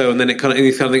plateau, and then you kind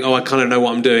of think, I kind of know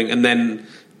what I'm doing, and then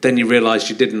you realise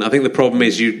you didn't. I think the problem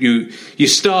is you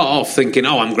start off thinking,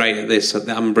 I'm great at this,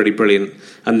 I'm really brilliant,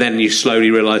 and then you slowly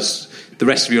realise... The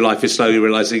rest of your life is slowly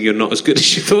realising you're not as good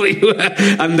as you thought you were,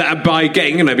 and that by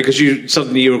getting, because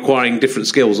you're acquiring different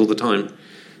skills all the time.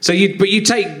 So you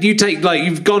take like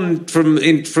you've gone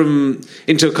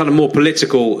into a kind of more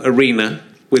political arena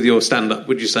with your stand-up.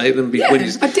 Would you say? I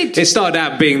did. It started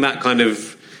out being that kind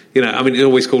of, it's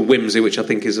always called whimsy, which I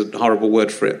think is a horrible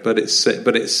word for it, but it's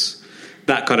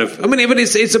that kind of... but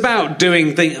it's about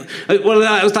doing things... Well,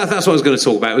 that's what I was going to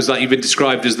talk about. It was like you've been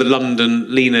described as the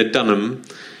London Lena Dunham.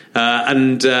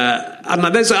 This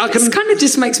kind of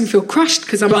just makes me feel crushed,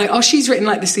 because I'm like, she's written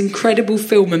like this incredible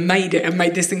film and made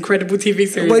this incredible TV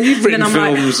series. Well, you've written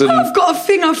films, and I've got a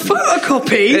thing I've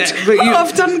photocopied.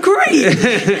 I've done great.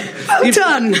 Well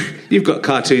done. You've got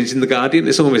cartoons in The Guardian.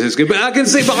 It's almost as good. But I can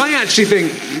see. But I actually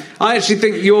think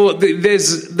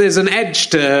there's an edge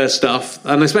to her stuff,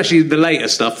 and especially the later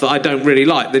stuff that I don't really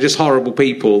like. They're just horrible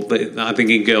people. I think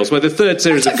in Girls. Where the third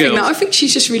series of Girls, I think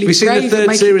she's just really. Have you seen the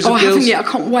third series of Girls? I haven't yet.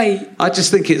 I can't wait. I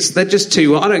just think they're just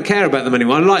too... I don't care about them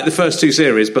anymore. I like the first two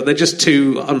series, but they're just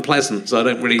too unpleasant, so I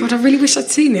don't really... God, I really wish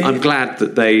I'd seen it. I'm glad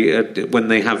that they, when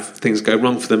they have things go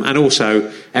wrong for them, and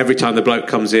also, every time the bloke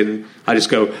comes in, I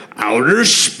just go, outer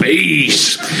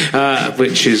space,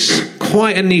 which is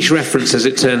quite a niche reference, as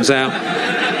it turns out.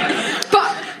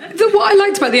 What I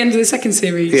liked about the end of the second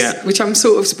series, which I'm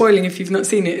sort of spoiling if you've not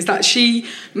seen it, is that she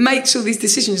makes all these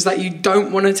decisions that you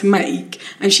don't want her to make,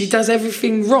 and she does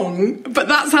everything wrong, but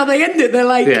that's how they end it. They're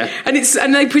like,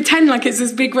 and they pretend like it's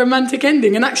this big romantic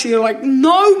ending, and actually you're like,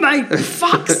 no, mate, for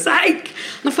fuck's sake.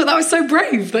 And I thought that was so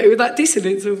brave, with that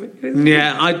dissonance of it.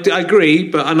 Yeah, I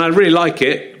agree, and I really like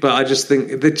it, but I just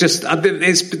think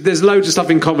there's loads of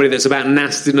stuff in comedy that's about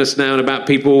nastiness now, and about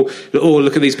people,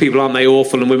 look at these people, aren't they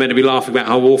awful, and we're meant to be laughing about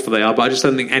how awful they are, but I just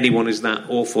don't think anyone is that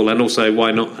awful. And also,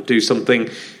 why not do something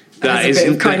that is a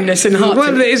bit of kindness and heart?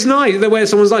 Well, it's nice where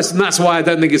someone's nice, and that's why I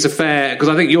don't think it's a fair, because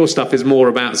I think your stuff is more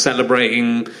about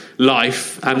celebrating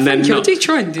life, and then not, I do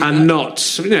try and do and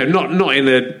that. not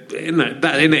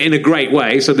in a great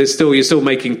way. So you're still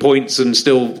making points and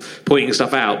still pointing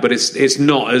stuff out, but it's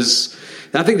not as...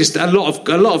 I think just a lot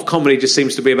of comedy just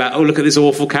seems to be about, look at this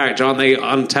awful character, aren't they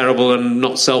terrible and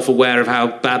not self-aware of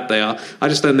how bad they are. I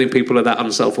just don't think people are that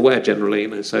unself-aware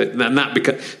generally, So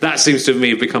that seems to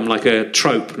me have become like a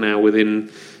trope now within,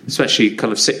 especially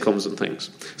kind of sitcoms and things.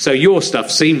 So your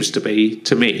stuff seems to be,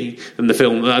 to me, and the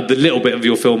film, the little bit of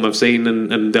your film I've seen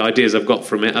and the ideas I've got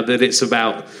from it, that it's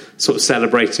about sort of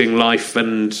celebrating life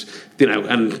and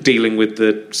and dealing with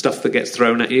the stuff that gets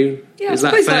thrown at you. Yeah, is I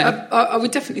that suppose fair? I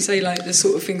would definitely say like the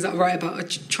sort of things that I write about are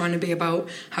trying to be about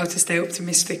how to stay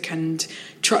optimistic and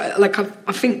try. Like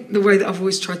I think the way that I've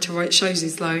always tried to write shows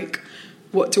is like,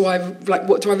 what do I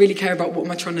really care about? What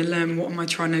am I trying to learn? What am I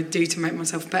trying to do to make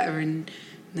myself better? And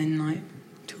then like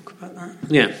talk about that.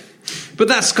 Yeah. But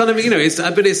that's kind of,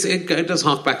 it does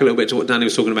hark back a little bit to what Danny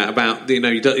was talking about,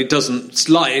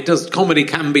 comedy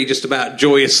can be just about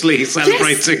joyously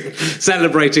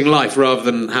celebrating life rather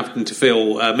than having to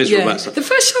feel miserable about stuff. The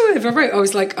first show I ever wrote, I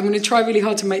was like, I'm going to try really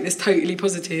hard to make this totally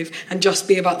positive and just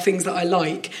be about things that I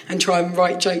like and try and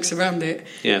write jokes around it.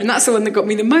 Yeah. And that's the one that got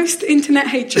me the most internet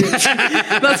hatred.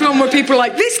 That's the one where people are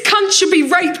like, this cunt should be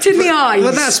raped in the eyes.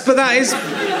 Well, that's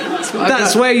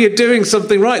where you're doing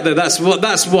something right, though. That's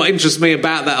what interests me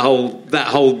about that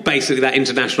whole basically that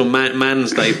International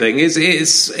Man's Day thing is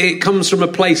it comes from a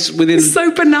place within... It's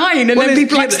so benign, and then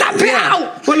people are like, stamp it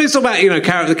out! Well, it's about,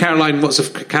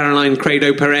 Caroline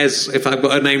Credo Perez, if I've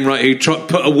got her name right, who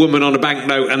put a woman on a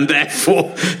banknote, and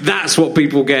therefore that's what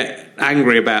people get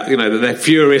angry about, that they're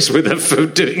furious with her for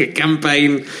doing a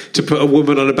campaign to put a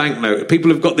woman on a banknote. People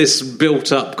have got this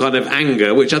built-up kind of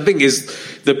anger, which I think is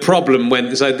the problem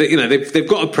they've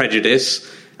got a prejudice,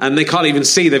 and they can't even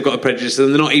see they've got a prejudice,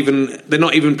 and they're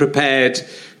not even prepared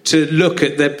to look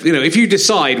at if you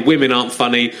decide women aren't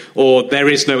funny or there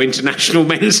is no International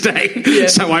Men's Day,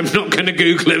 so I'm not going to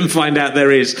Google it and find out there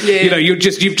is. Yeah. You've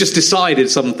just decided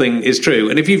something is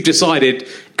true, and if you've decided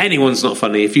anyone's not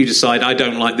funny, if you decide I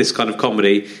don't like this kind of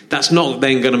comedy, that's not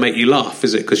then going to make you laugh,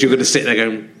 is it? Because you're going to sit there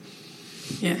going,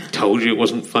 told you it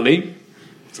wasn't funny.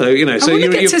 So, you know, I want to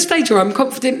get to a stage where I'm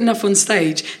confident enough on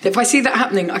stage that if I see that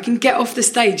happening, I can get off the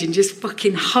stage and just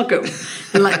fucking hug them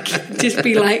and like just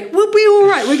be like, we'll be all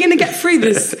right. We're going to get through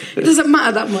this. It doesn't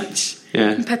matter that much.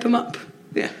 Yeah. And pep them up.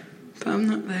 Yeah. But I'm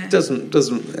not there. Doesn't.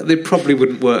 They probably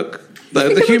wouldn't work.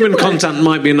 The human content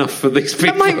might be enough for these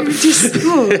people. I might just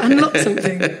unlock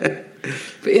something.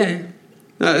 But yeah.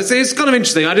 No, it's kind of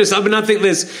interesting. I think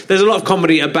there's a lot of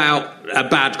comedy about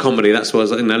bad comedy. That's what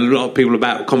a lot of people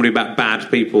about comedy about bad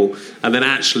people, and then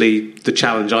actually the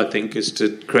challenge I think is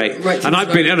to create. Right, and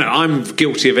I'm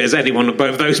guilty of it as anyone of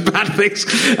both of those bad things.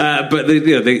 But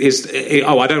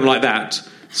I don't like that.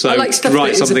 So I like stuff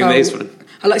write something that is fun.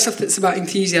 I like stuff that's about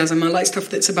enthusiasm. I like stuff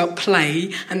that's about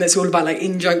play and that's all about like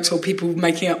in-jokes or people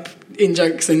making up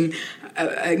in-jokes and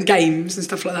games and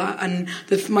stuff like that. And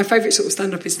my favourite sort of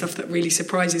stand-up is stuff that really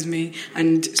surprises me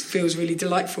and feels really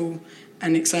delightful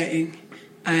and exciting.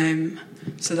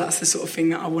 So that's the sort of thing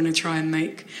that I want to try and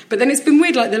make. But then it's been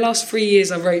weird, like the last 3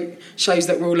 years I wrote shows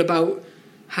that were all about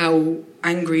how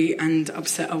angry and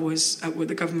upset I was at what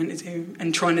the government is doing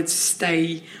and trying to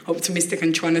stay optimistic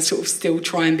and trying to sort of still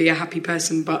try and be a happy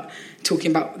person, but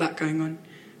talking about that going on.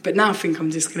 But now I think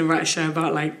I'm just going to write a show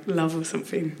about like love or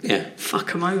something. Yeah.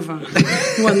 Fuck them over.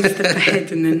 One step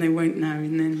ahead and then they won't know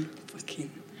and then fucking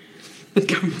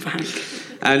come back.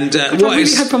 And I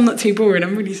really hope I'm not too boring.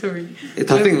 I'm really sorry. I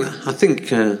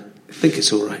think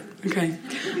it's all right. Okay.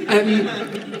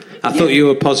 I thought you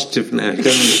were positive now.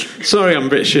 Sorry, I'm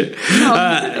British.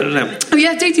 No. Oh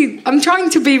yeah, do. I'm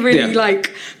trying to be really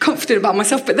like confident about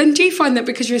myself, but then do you find that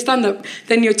because you're a stand-up,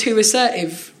 then you're too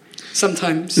assertive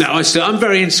sometimes? No, I'm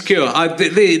very insecure.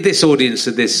 This audience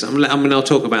of this, I'll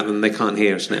talk about them. They can't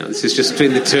hear us now. This is just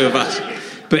between the two of us.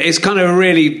 But it's kind of a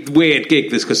really weird gig,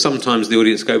 this, because sometimes the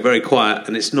audience go very quiet,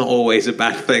 and it's not always a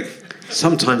bad thing.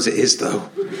 Sometimes it is, though.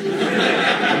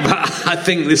 But I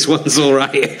think this one's all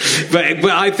right. But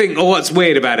I think what's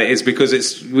weird about it is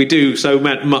because we do so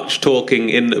much talking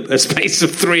in a space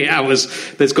of 3 hours.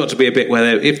 There's got to be a bit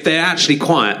where if they're actually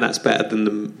quiet, that's better than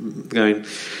them going.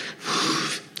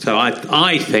 So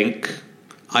I think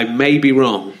I may be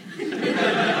wrong.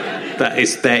 That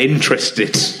is, they're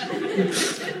interested.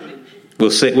 We'll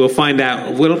see. We'll find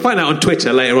out. We'll find out on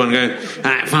Twitter later on. Going,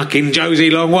 fucking Josie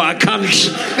Long, what a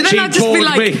cunt! But then I'll just be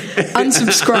like,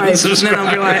 unsubscribe, and then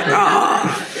I'll be like,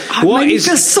 I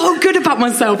feel so good about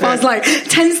myself. I was like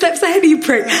 10 steps ahead of you,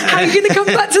 prick. How are you going to come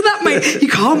back to that, mate? You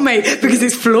can't, mate, because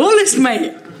it's flawless,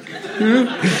 mate. And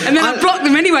then I blocked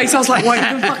them anyway, so I was like, why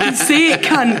don't you fucking see it,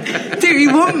 cunt? Do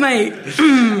you want, mate?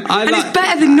 And it's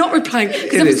better than not replying,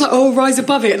 because I was like, rise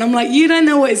above it, and I'm like, you don't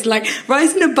know what it's like.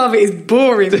 Rising above it is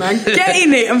boring, man. Get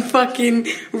in it and fucking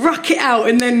rock it out,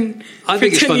 and then I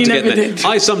think it's fun to get there.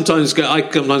 I sometimes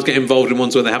get involved in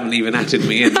ones where they haven't even atted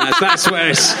me in. That's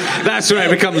where it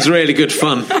becomes really good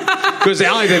fun. Because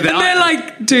they're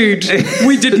like, dude,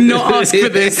 we did not ask for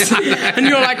this. And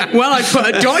you're like, well, I put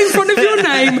a dot in front of your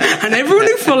name, and everyone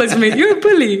who follows me, you're a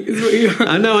bully, is what you are.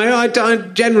 I know, I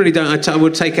generally don't. I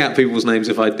would take out people's names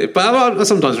if I did. But I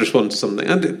sometimes respond to something.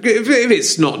 And if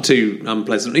it's not too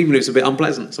unpleasant, even if it's a bit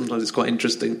unpleasant, sometimes it's quite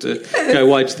interesting to go,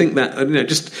 why do you think that? And,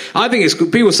 I think it's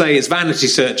good. People say it's vanity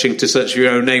searching to search for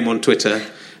your own name on Twitter.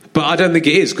 But I don't think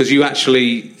it is, because you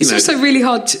actually... It's also really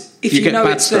hard if you know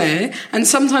it's there. And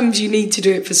sometimes you need to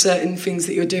do it for certain things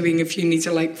that you're doing if you need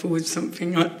to, like, forward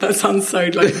something. That sounds so,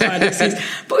 like, bad.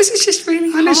 But it's just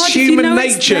really hard. It's human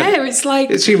nature. It's there. It's like...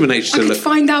 It's human nature to look.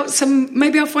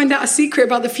 Maybe I'll find out a secret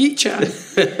about the future.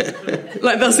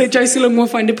 Like, they'll say, Josie Long will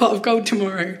find a pot of gold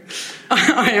tomorrow.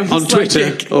 I am on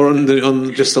Twitter? Or on the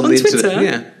Twitter? internet?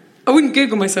 Yeah. I wouldn't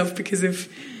Google myself because of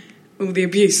all the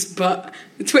abuse, but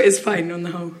Twitter's fine on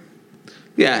the whole.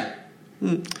 Yeah.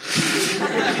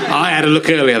 I had a look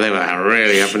earlier. They were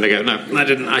really having to go. No,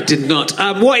 I did not.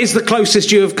 What is the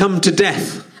closest you have come to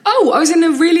death? Oh, I was in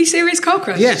a really serious car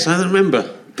crash. Yes, I remember.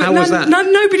 But How was that?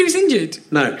 Nobody was injured.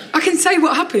 No. I can say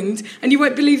what happened, and you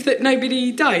won't believe that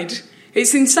nobody died.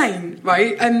 It's insane,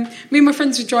 right? Me and my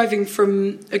friends were driving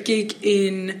from a gig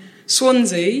in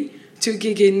Swansea to a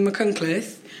gig in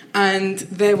Machynlleth. And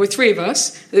there were 3 of us.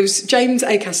 There was James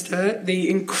Acaster, the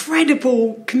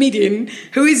incredible comedian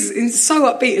who is so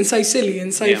upbeat and so silly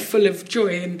and so full of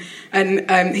joy.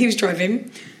 And he was driving.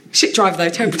 Shit drive, though,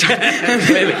 terrible drive.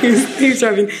 he was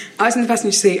driving. I was in the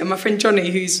passenger seat, and my friend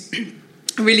Johnny, who's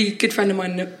a really good friend of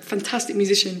mine, a fantastic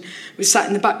musician, was sat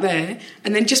in the back there.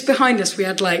 And then just behind us, we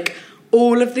had, like,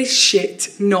 all of this shit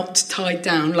not tied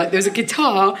down. Like, there was a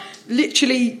guitar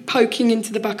literally poking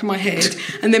into the back of my head,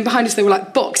 and then behind us there were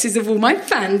like boxes of all my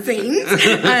fanzines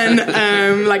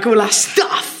and like all our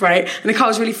stuff, right? And the car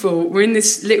was really full. We're in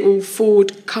this little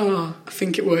Ford car, I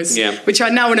think it was, which I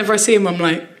now, whenever I see him, I'm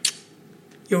like,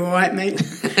 you're all right, mate.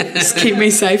 Just keep me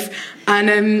safe.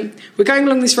 And we're going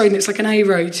along this road, and it's like an A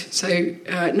road, so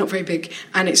not very big,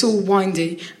 and it's all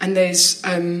windy, and there's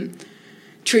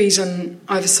trees on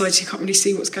either side, so you can't really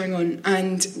see what's going on.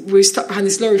 And we were stuck behind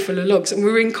this lorry full of logs, and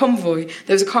we were in convoy.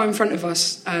 There was a car in front of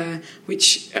us,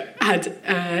 which had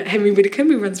Henry Widdicombe,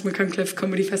 who runs Macomb Cliff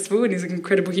Comedy Festival, and he's an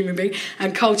incredible human being,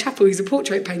 and Carl Chappell, who's a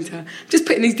portrait painter. Just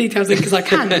putting these details in because I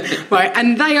can, right?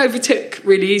 And they overtook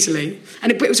really easily.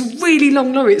 And it was a really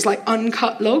long lorry. It's like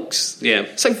uncut logs. Yeah.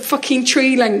 So fucking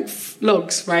tree-length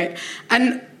logs, right?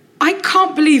 And I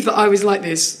can't believe that I was like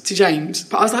this to James,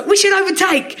 but I was like, we should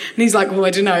overtake. And he's like, well, I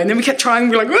don't know. And then we kept trying.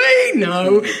 We were like, wait,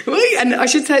 no, wait. And I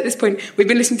should say at this point, we'd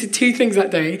been listening to two things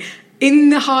that day. In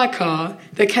the hire car,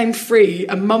 there came free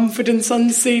a Mumford &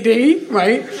 Sons CD,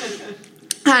 right?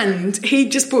 And he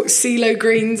just bought CeeLo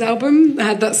Green's album that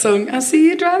had that song, I see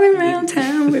you driving around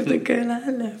town with the girl I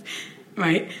love,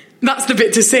 right? That's the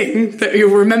bit to sing that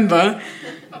you'll remember.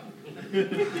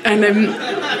 And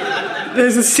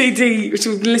there's a CD, which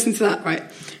we'll listen to that, right?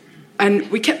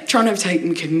 And we kept trying to overtake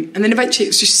and we couldn't. And then eventually it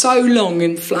was just so long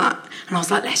and flat. And I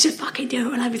was like, let's just fucking do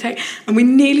it, we'll overtake. And we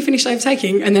nearly finished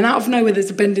overtaking. And then out of nowhere,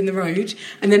 there's a bend in the road.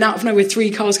 And then out of nowhere,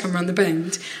 3 cars come around the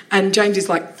bend. And James is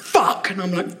like, fuck. And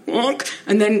I'm like, fuck.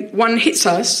 And then one hits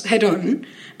us head on.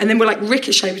 And then we're like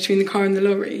ricochet between the car and the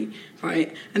lorry,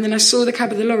 right? And then I saw the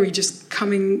cab of the lorry just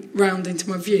coming round into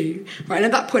my view, right? And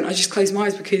at that point, I just closed my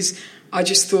eyes because I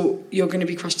just thought, you're going to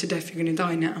be crushed to death, you're going to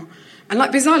die now. And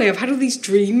like bizarrely, I've had all these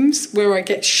dreams where I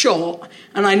get shot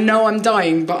and I know I'm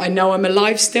dying, but I know I'm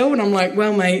alive still. And I'm like,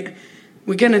 well, mate,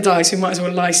 we're going to die, so we might as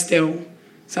well lie still.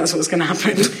 So that's what's going to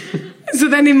happen. So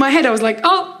then in my head, I was like,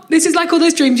 oh, this is like all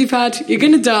those dreams you've had. You're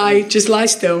going to die, just lie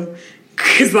still.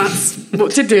 Because that's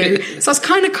what to do. So I was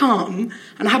kind of calm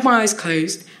and I had my eyes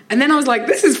closed. And then I was like,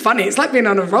 this is funny. It's like being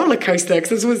on a roller coaster because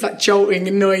there's always that jolting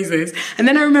and noises. And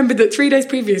then I remembered that 3 days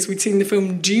previous we'd seen the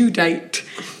film Due Date,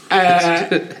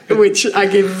 which I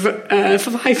give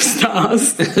 5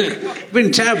 stars. It would have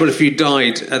been terrible if you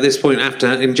died at this point after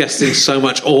ingesting so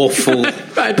much awful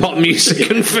pop music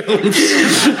and films.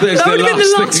 That would have been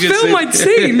the last film I'd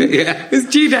seen. Yeah. It was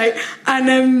Due Date.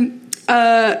 And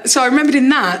so I remembered in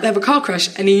that they have a car crash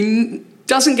and he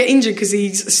doesn't get injured because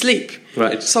he's asleep.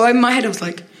 Right. So in my head I was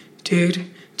like, dude,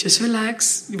 just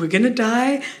relax. We're going to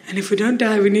die. And if we don't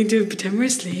die, we need to pretend we're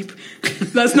asleep.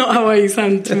 That's not how I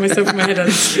sound to myself in my head. I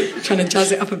was trying to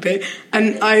jazz it up a bit.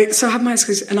 And so I had my eyes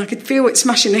closed and I could feel it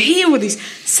smashing. I hear all these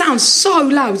sounds, so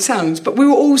loud sounds, but we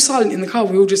were all silent in the car.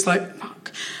 We were all just like,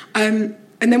 fuck. And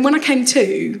then when I came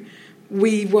to,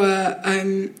 we were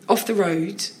off the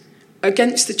road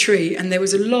against the tree, and there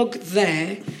was a log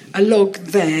there, and a log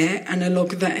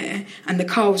there, and the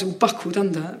car was all buckled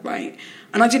under, right?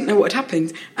 And I didn't know what had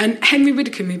happened. And Henry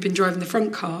Widdicombe, who'd been driving the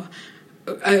front car,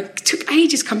 took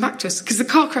ages to come back to us because the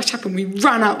car crash happened. We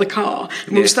ran out the car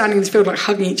and we were standing in this field like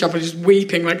hugging each other, just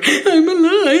weeping like, I'm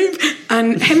alive.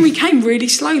 And Henry came really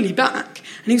slowly back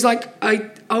and he was like,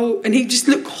 and he just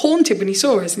looked haunted when he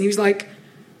saw us, and he was like,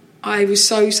 I was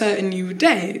so certain you were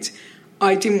dead.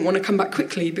 I didn't want to come back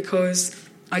quickly because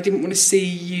I didn't want to see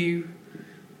you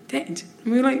dead.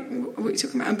 And we were like, what are you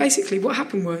talking about? And basically what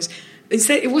happened was,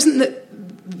 instead, it wasn't that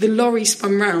the lorry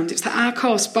spun round, it's that our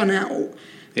car spun out,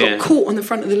 got caught on the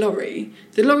front of the lorry.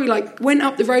 The lorry went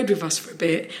up the road with us for a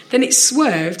bit, then it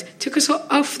swerved, took us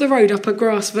off the road up a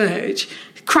grass verge,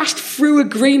 crashed through a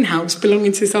greenhouse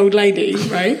belonging to this old lady,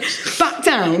 right? Back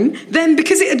down. Then,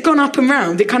 because it had gone up and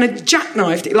round, it kind of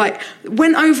jackknifed. It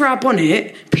went over our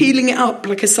bonnet, peeling it up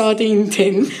like a sardine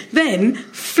tin. Then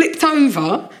flipped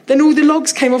over. Then all the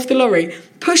logs came off the lorry,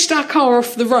 pushed our car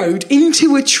off the road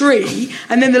into a tree,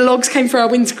 and then the logs came through our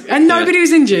windscreen. And nobody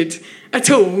was injured at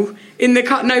all in the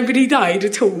car. Nobody died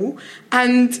at all.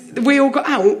 And we all got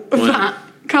out of that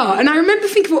car. And I remember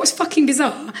thinking what was fucking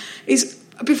bizarre is,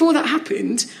 before that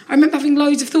happened, I remember having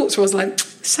loads of thoughts where I was like,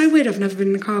 so weird I've never been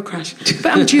in a car crash, but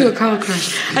I'm due a car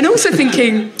crash. And also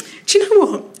thinking, do you know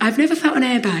what? I've never felt an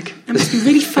airbag. That must be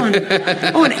really fun.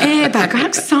 Oh, an airbag. How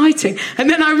exciting. And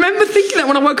then I remember thinking that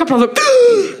when I woke up, I was like,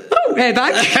 oh,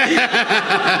 airbag.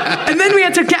 And then we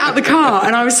had to get out the car,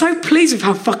 and I was so pleased with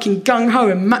how fucking gung-ho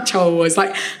and macho I was.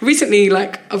 Recently,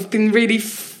 I've been really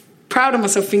proud of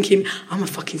myself, thinking, I'm a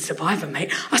fucking survivor,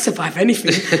 mate. I survive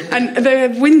anything. And there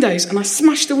were windows, and I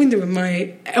smashed the window with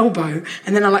my elbow,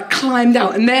 and then I like climbed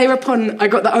out, and thereupon I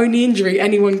got the only injury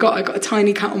anyone got. I got a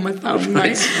tiny cut on my thumb,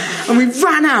 right? And we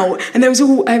ran out, and there was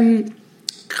all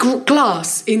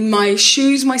glass in my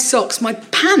shoes, my socks, my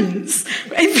pants,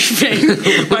 everything.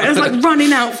 Right, I was like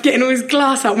running out, getting all this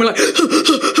glass out, and we're like,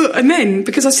 and then,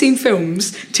 because I've seen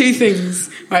films, two things.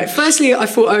 Right, firstly, I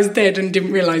thought I was dead and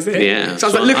didn't realise it. Yeah. So I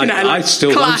was like looking at it like,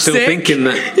 I'm still thinking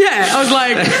that. Yeah, I was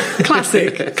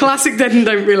like, classic dead and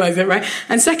don't realise it, right?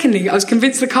 And secondly, I was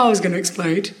convinced the car was going to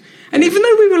explode. And even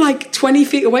though we were like 20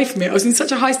 feet away from it, I was in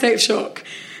such a high state of shock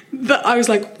that I was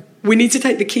like, we need to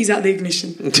take the keys out of the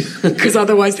ignition because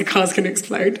otherwise the car's going to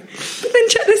explode. But then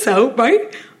check this out,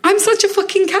 right? I'm such a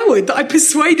fucking coward that I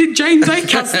persuaded James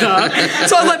Acaster.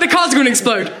 So I was like, the car's going to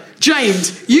explode.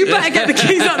 James, you better get the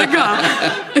keys out of the car.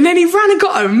 And then he ran and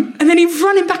got them, and then he's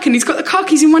running back, and he's got the car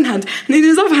keys in one hand, and in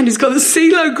his other hand he's got the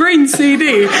CeeLo Green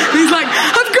CD. And he's like,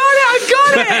 I've got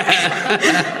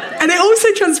it! And it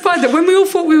also transpired that when we all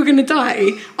thought we were going to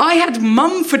die, I had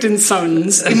Mumford &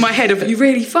 Sons in my head of, you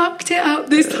really fucked it up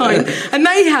this time. And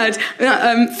they had,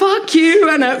 fuck you,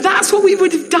 and that's what we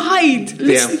would have died,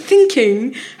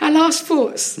 thinking our last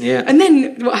thoughts. Yeah. And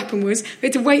then what happened was, we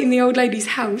had to wait in the old lady's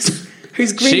house,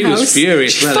 whose greenhouse. She was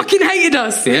furious. She fucking hated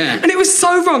us. Yeah. And it was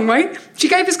so wrong, right? She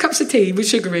gave us cups of tea with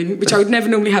sugar in, which I would never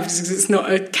normally have because it's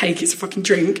not a cake, it's a fucking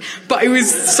drink. But it was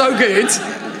so good.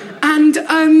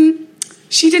 And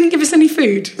she didn't give us any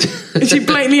food. And she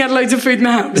blatantly had loads of food in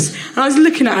the house. And I was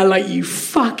looking at her like, you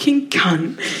fucking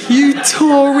cunt. You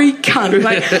Tory cunt.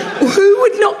 Like, who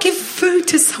would not give food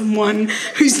to someone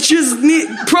who's just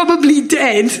probably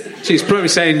dead? She's probably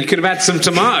saying you could have had some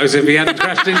tomatoes if you hadn't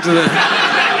crashed into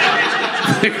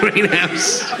the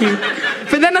greenhouse.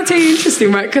 But then I'll tell you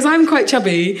interesting, right? Because I'm quite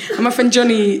chubby, and my friend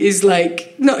Johnny is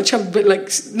like, not a chubby, but like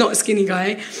not a skinny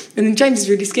guy. And then James is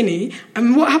really skinny.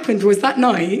 And what happened was that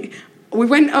night, we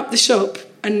went up the shop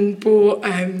and bought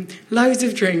loads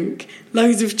of drink,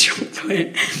 loads of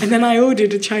chocolate, and then I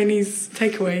ordered a Chinese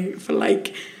takeaway for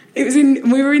like,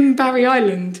 we were in Barry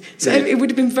Island, so it would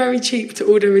have been very cheap to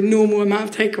order a normal amount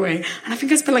of takeaway. And I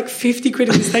think I spent like 50 quid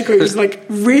on this takeaway. It was like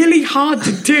really hard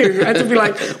to do. I had to be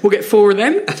like, we'll get 4 of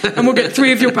them, and we'll get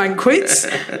 3 of your banquets.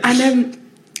 And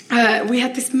we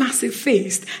had this massive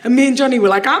feast, and me and Johnny were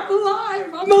like, I'm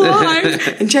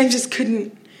alive. And James just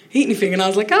couldn't eat anything, and I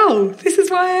was like, oh, this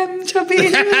is why I'm chubby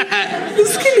and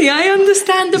skinny. I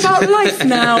understand about life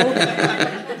now.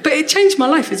 But it changed my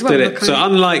life as well. Did it? So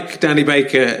unlike Danny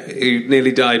Baker, who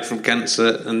nearly died from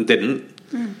cancer and didn't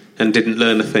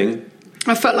learn a thing,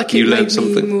 I felt like it made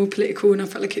me more political, and I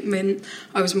felt like it meant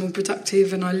I was more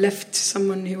productive, and I left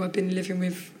someone who I've been living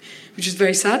with, which was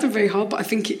very sad and very hard, but I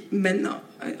think it meant that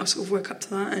I sort of woke up to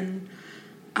that, and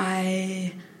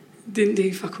I didn't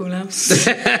do fuck all else.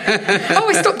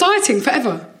 I stopped dieting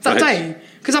forever that day.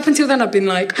 Because up until then I've been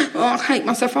like, oh, I hate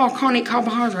myself, I can't eat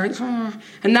carbohydrates. And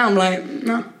now I'm like,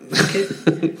 no, fuck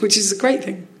it. Which is a great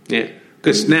thing. Yeah.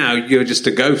 Because now you're just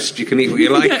a ghost. You can eat what you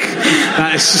like. But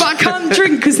I can't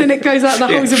drink because then it goes out the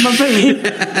holes of my belly.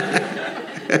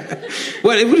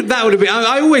 Well, that would have been...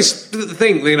 I always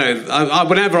think,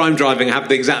 whenever I'm driving, I have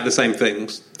the same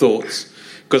thoughts.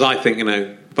 Because I think,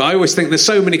 But I always think there's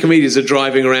so many comedians are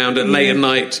driving around at late at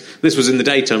night. This was in the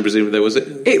daytime, presumably, was it?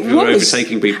 It was. Were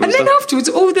overtaking people and then afterwards,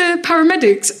 all the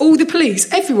paramedics, all the police,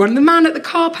 everyone, the man at the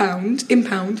car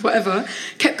impound, whatever,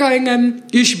 kept going,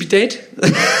 you should be dead.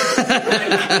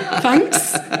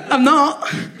 Thanks. I'm not.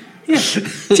 Yeah.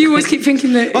 Do you always keep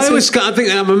thinking that... I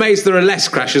think I'm amazed there are less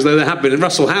crashes, though there have been. And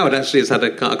Russell Howard actually has had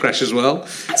a car crash as well.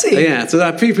 Has he? Yeah, so there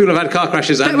are a few people who have had car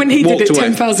crashes and when he walked did it, away.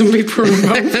 10,000 people were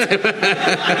involved.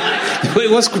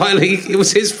 It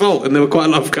was his fault, and there were quite a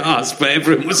lot of cars, but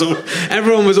everyone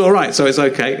was all right, so it's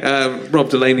okay. Rob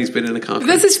Delaney's been in a car crash.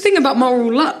 There's this thing about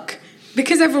moral luck.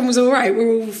 Because everyone was all right, we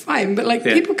were all fine. But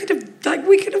people could have,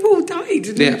 we could have all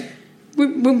died. Yeah.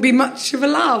 Wouldn't be much of a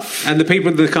laugh. And the people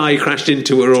in the car you crashed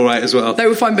into were all right as well. They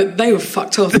were fine, but they were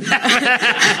fucked off. And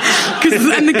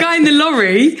the guy in the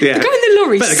lorry,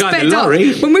 sped up.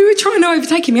 When we were trying to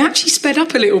overtake him, he actually sped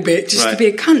up a little bit just to be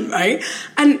a cunt, right?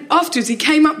 And afterwards, he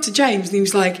came up to James and he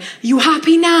was like, "Are you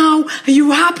happy now? Are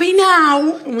you happy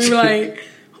now?" And we were like,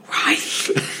 "All right,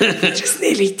 just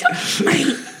nearly done,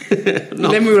 mate." And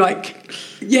then we were like,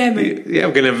 yeah, mate. Yeah,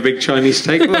 we're going to have a big Chinese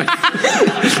takeaway.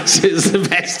 It's the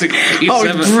best excuse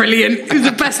ever. Brilliant. It was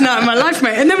the best night of my life,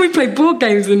 mate. And then we played board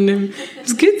games and it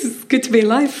was good. It's good to be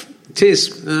alive. It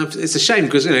is. It's a shame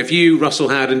because, if you, Russell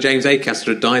Howard and James Acaster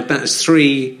had died, that's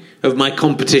 3 of my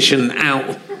competition out.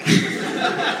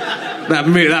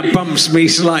 That bumps me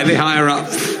slightly higher up.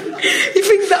 You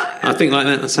think that? I think like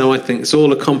that. That's how I think. It's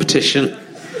all a competition.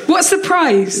 What's the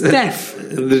prize? Death.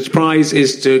 The prize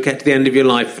is to get to the end of your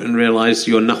life and realise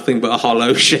you're nothing but a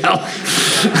hollow shell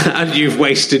and you've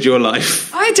wasted your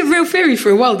life. I had a real theory for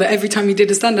a while that every time you did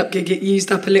a stand-up gig, it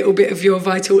used up a little bit of your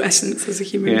vital essence as a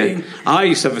human being. I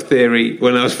used to have a theory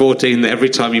when I was 14 that every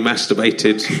time you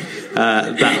masturbated,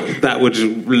 that would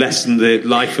lessen the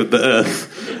life of the earth.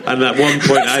 And at one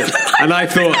point,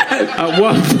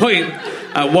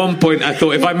 At one point, I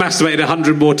thought if I masturbated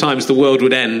 100 more times, the world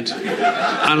would end.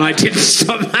 And I didn't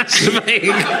stop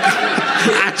masturbating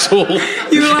at all.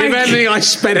 If anything, I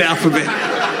sped it up a bit.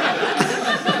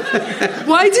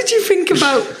 Why did you think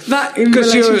about that in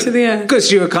relation to the air?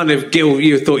 Because you were kind of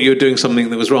you thought you were doing something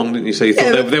that was wrong, didn't you? So you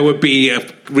thought there would be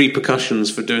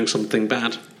repercussions for doing something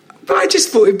bad. But I just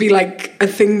thought it'd be like a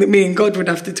thing that me and God would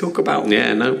have to talk about.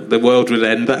 Yeah, no, the world would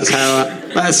end. That's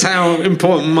how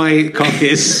important my cock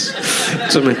is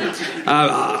to me.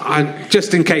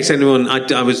 Just in case anyone,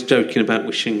 I was joking about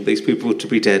wishing these people to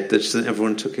be dead. That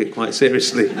everyone took it quite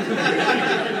seriously.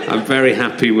 I'm very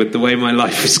happy with the way my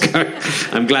life is going.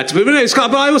 I'm glad to be. But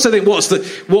I also think, what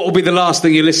will be the last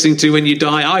thing you're listening to when you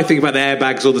die? I think about the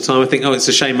airbags all the time. I think, it's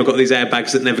a shame I've got these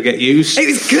airbags that never get used. It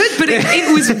was good, but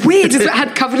it was weird. It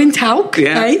had covered in talc.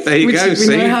 Yeah, there you go. We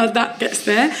know how that gets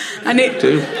there, and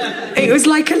it was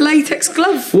like a latex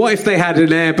glove. What if they had an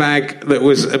airbag that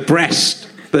was a breast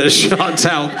that shot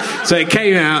out, so it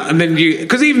came out, and then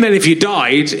because even then, if you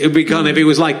died, it would be kind of, it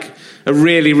was like a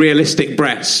really realistic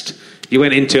breast. You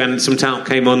went into and some talc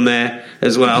came on there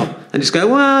as well, and just go,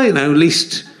 well, at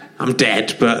least I'm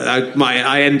dead, but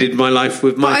I ended my life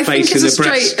with my face in the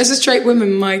breast. As a straight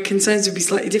woman, my concerns would be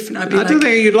slightly different. I'd be I don't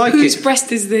think you'd like whose it.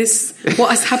 breast is this? What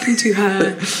has happened to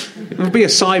her? It would be a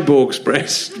cyborg's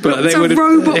breast, but it's a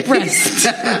robot breast.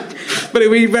 But it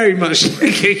would be very much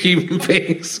like a human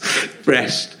being's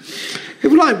breast. It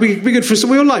would be good for us.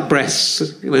 We all like breasts.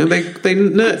 They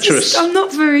nurture us. I'm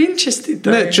not very interested,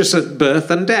 though. Nurture us at birth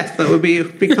and death. That would be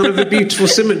kind of a beautiful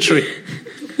symmetry.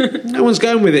 No one's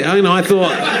going with it. I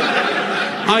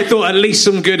thought at least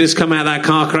some good has come out of that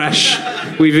car crash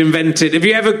we've invented. Have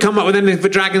you ever come up with anything for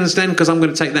Dragon's Den? Because I'm going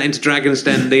to take that into Dragon's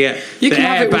Den. You can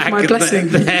have it with my blessing.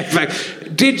 The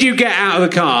airbag. Did you get out of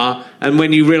the car and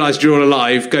when you realised you're all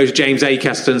alive, goes James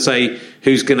Acaster and say,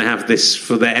 who's going to have this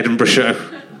for their Edinburgh show?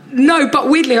 No, but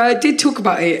weirdly, I did talk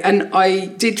about it, and I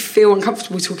did feel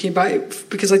uncomfortable talking about it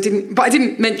because I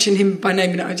didn't mention him by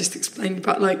name, and I just explained.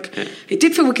 But it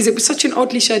did feel, because it was such an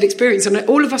oddly shared experience, and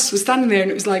all of us were standing there,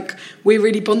 and it was like we're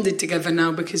really bonded together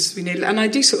now because we nearly. And I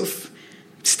do sort of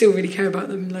still really care about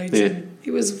them loads. Yeah. And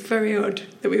it was very odd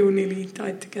that we all nearly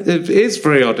died together. It is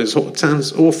very odd. It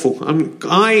sounds awful.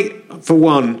 I, for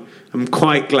one, I'm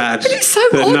quite glad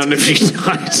that none of you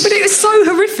died. But it was so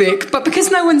horrific. But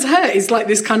because no one's hurt, it's like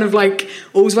this kind of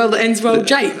all's well that ends well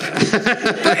jape.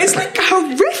 But it's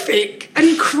horrific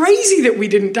and crazy that we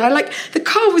didn't die. The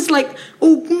car was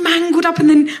all mangled up, and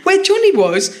then where Johnny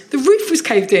was, the roof was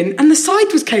caved in and the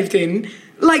side was caved in.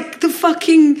 The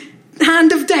fucking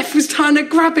hand of death was trying to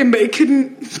grab him, but it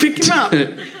couldn't pick him up.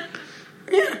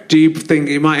 Yeah. Do you think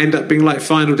it might end up being like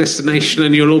Final Destination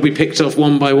and you'll all be picked off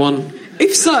one by one?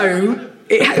 If so,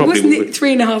 wasn't it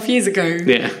 3.5 years ago?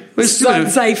 Yeah. I'd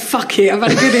say, fuck it, I've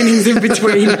had a good innings in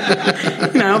between.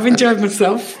 I've enjoyed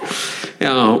myself.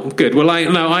 Oh, good. Well,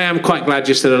 I am quite glad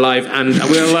you're still alive, and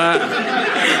we'll...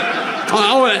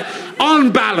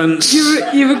 on balance...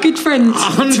 You're a good friend.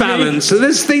 On balance. So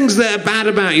there's things that are bad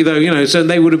about you, though, so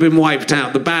they would have been wiped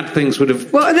out. The bad things would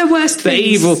have... What are the worst things? The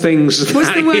evil things.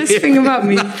 What's the worst thing about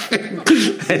me?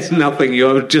 There's nothing.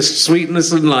 You're just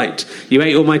sweetness and light. You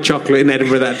ate all my chocolate in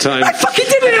Edinburgh that time. I fucking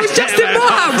didn't. It was just in my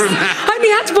house. I only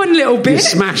had one little bit. You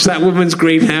smashed that woman's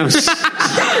greenhouse.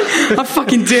 I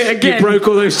fucking do it again. You broke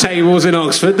all those tables in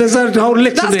Oxford. There's a whole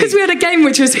litany. That's because we had a game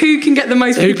which was who can get the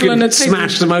most people on a table.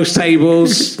 Smash the most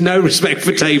tables. No respect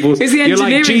for tables. You're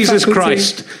like Jesus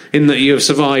Christ in that you have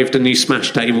survived and you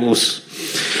smash tables.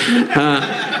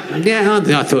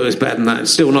 I thought it was better than that.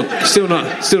 Still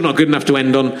not good enough to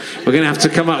end on. We're going to have to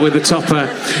come up with a topper.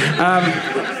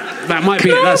 That might be.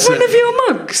 Can I have one of your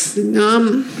mugs?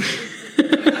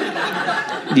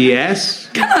 Yes.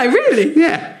 Can I really?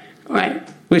 Yeah. Right.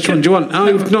 Which one do you want? Oh,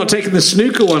 you've not taken the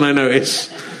snooker one, I notice.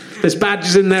 There's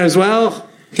badges in there as well.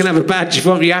 You can have a badge if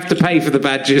you want. You have to pay for the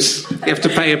badges. You have to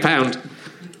pay £1.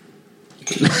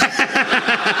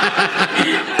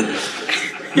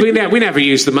 We never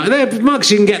use the mugs. They're mugs,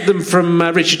 you can get them from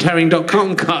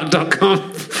richardherring.com.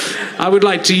 I would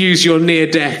like to use your near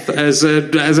death as a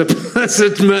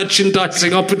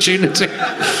merchandising opportunity.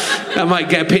 I might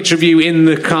get a picture of you in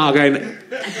the car going...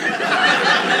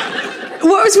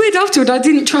 What What was weird afterward, I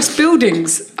didn't trust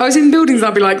buildings. I was in buildings,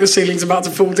 I'd be like, the ceiling's about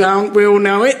to fall down. We all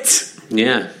know it.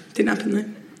 Yeah. Didn't happen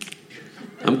then.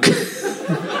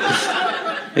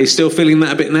 Are you still feeling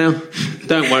that a bit now?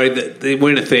 Don't worry, we're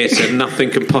in a theatre.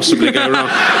 Nothing can possibly go wrong.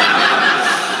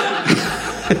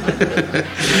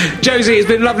 Josie, it's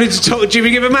been lovely to talk to you.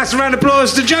 We give a massive round of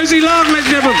applause to Josie Long, ladies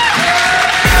and gentlemen.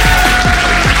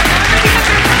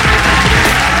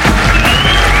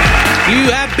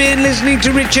 You have been listening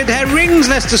to Richard Herring's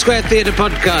Leicester Square Theatre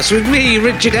podcast with me,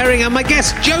 Richard Herring, and my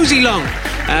guest, Josie Long.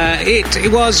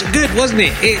 It was good, wasn't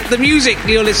it? The music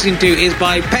you're listening to is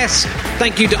by Pess.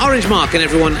 Thank you to Orange Mark and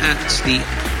everyone at the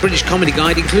British Comedy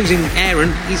Guide, including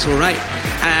Aaron, he's all right,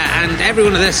 and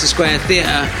everyone at Leicester Square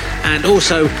Theatre, and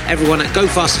also everyone at Go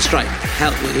Faster Stripe,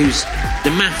 who's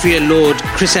the mafia lord.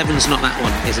 Chris Evans, not that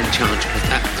one, is in charge of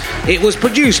that. It was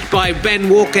produced by Ben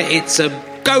Walker. It's a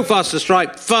Go Faster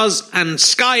Stripe, Fuzz and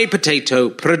Sky Potato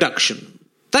production.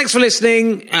 Thanks for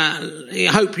listening. I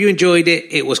hope you enjoyed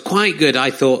it. It was quite good.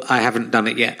 I thought. I haven't done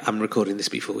it yet. I'm recording this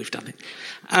before we've done it.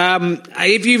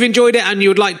 If you've enjoyed it and you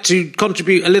would like to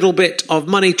contribute a little bit of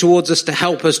money towards us to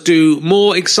help us do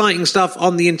more exciting stuff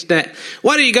on the internet,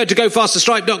 why don't you go to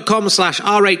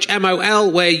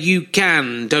gofasterstripe.com/RHMOL, where you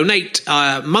can donate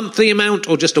a monthly amount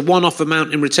or just a one-off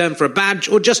amount in return for a badge,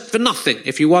 or just for nothing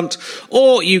if you want.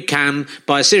 Or you can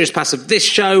buy a Series Pass of this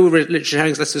show, Richard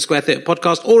Herring's Leicester Square Theatre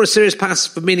podcast, or a Series Pass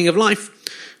for Meaning of Life,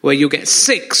 where you'll get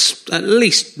 6, at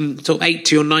least sort of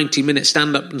 80 or 90-minute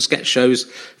stand-up and sketch shows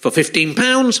for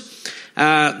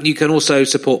 £15. You can also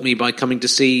support me by coming to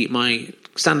see my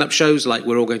stand-up shows like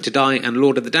We're All Going to Die and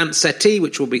Lord of the Dance Settee,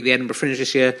 which will be at the Edinburgh Fringe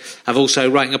this year. I'm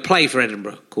also writing a play for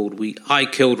Edinburgh called I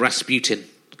Killed Rasputin.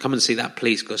 Come and see that,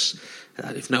 please, because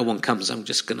if no one comes, I'm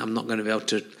not going to be able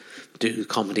to do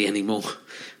comedy anymore.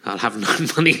 I'll have no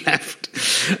money left.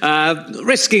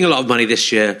 Risking a lot of money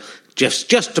this year.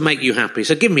 Just to make you happy.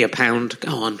 So give me £1.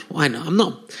 Go on. Why not?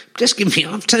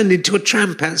 I've turned into a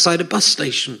tramp outside a bus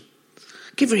station.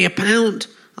 Give me £1.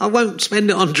 I won't spend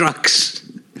it on drugs.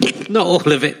 Not all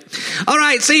of it. All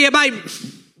right. See you, bye.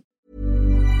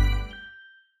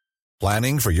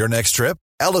 Planning for your next trip?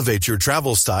 Elevate your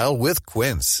travel style with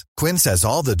Quince. Quince has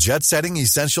all the jet-setting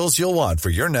essentials you'll want for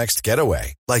your next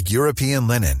getaway, like European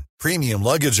linen, premium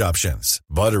luggage options,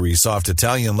 buttery soft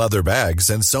Italian leather bags,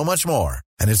 and so much more.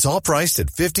 And it's all priced at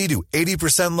 50 to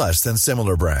 80% less than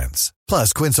similar brands.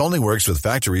 Plus, Quince only works with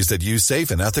factories that use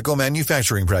safe and ethical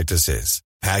manufacturing practices.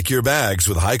 Pack your bags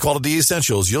with high-quality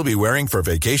essentials you'll be wearing for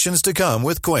vacations to come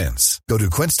with Quince. Go to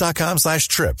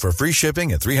quince.com/trip for free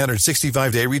shipping and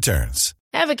 365-day returns.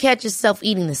 Ever catch yourself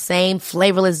eating the same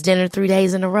flavorless dinner 3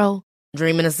 days in a row?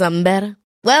 Dreaming of something better?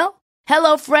 Well,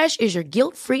 HelloFresh is your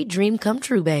guilt-free dream come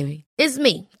true, baby. It's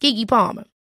me, Keke Palmer.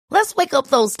 Let's wake up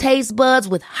those taste buds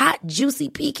with hot, juicy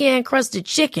pecan-crusted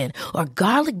chicken or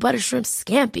garlic butter shrimp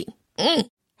scampi.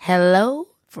 Hello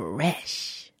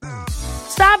Fresh.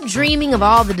 Stop dreaming of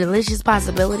all the delicious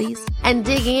possibilities and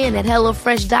dig in at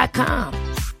HelloFresh.com.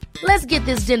 Let's get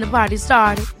this dinner party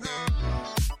started.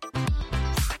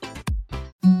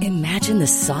 Imagine the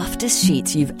softest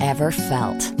sheets you've ever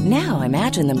felt. Now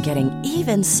imagine them getting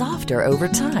even softer over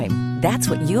time. That's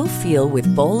what you'll feel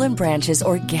with Boll & Branch's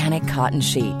organic cotton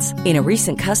sheets. In a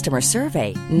recent customer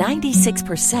survey,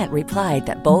 96% replied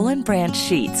that Boll & Branch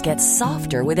sheets get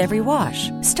softer with every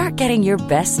wash. Start getting your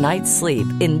best night's sleep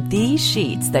in these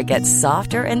sheets that get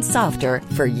softer and softer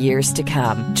for years to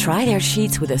come. Try their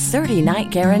sheets with a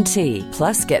 30-night guarantee.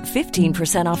 Plus, get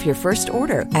 15% off your first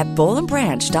order at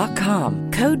bollandbranch.com.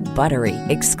 Code BUTTERY.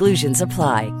 Exclusions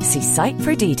apply. See site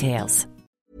for details.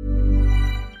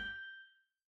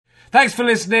 Thanks for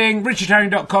listening.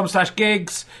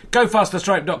 richardherring.com/gigs.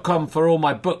 gofasterstripe.com for all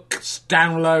my books,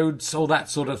 downloads, all that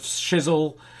sort of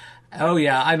shizzle. Oh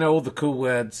yeah, I know all the cool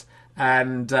words.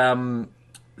 And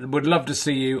would love to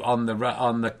see you on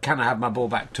the Can I Have My Ball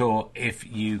Back tour if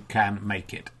you can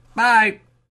make it. Bye.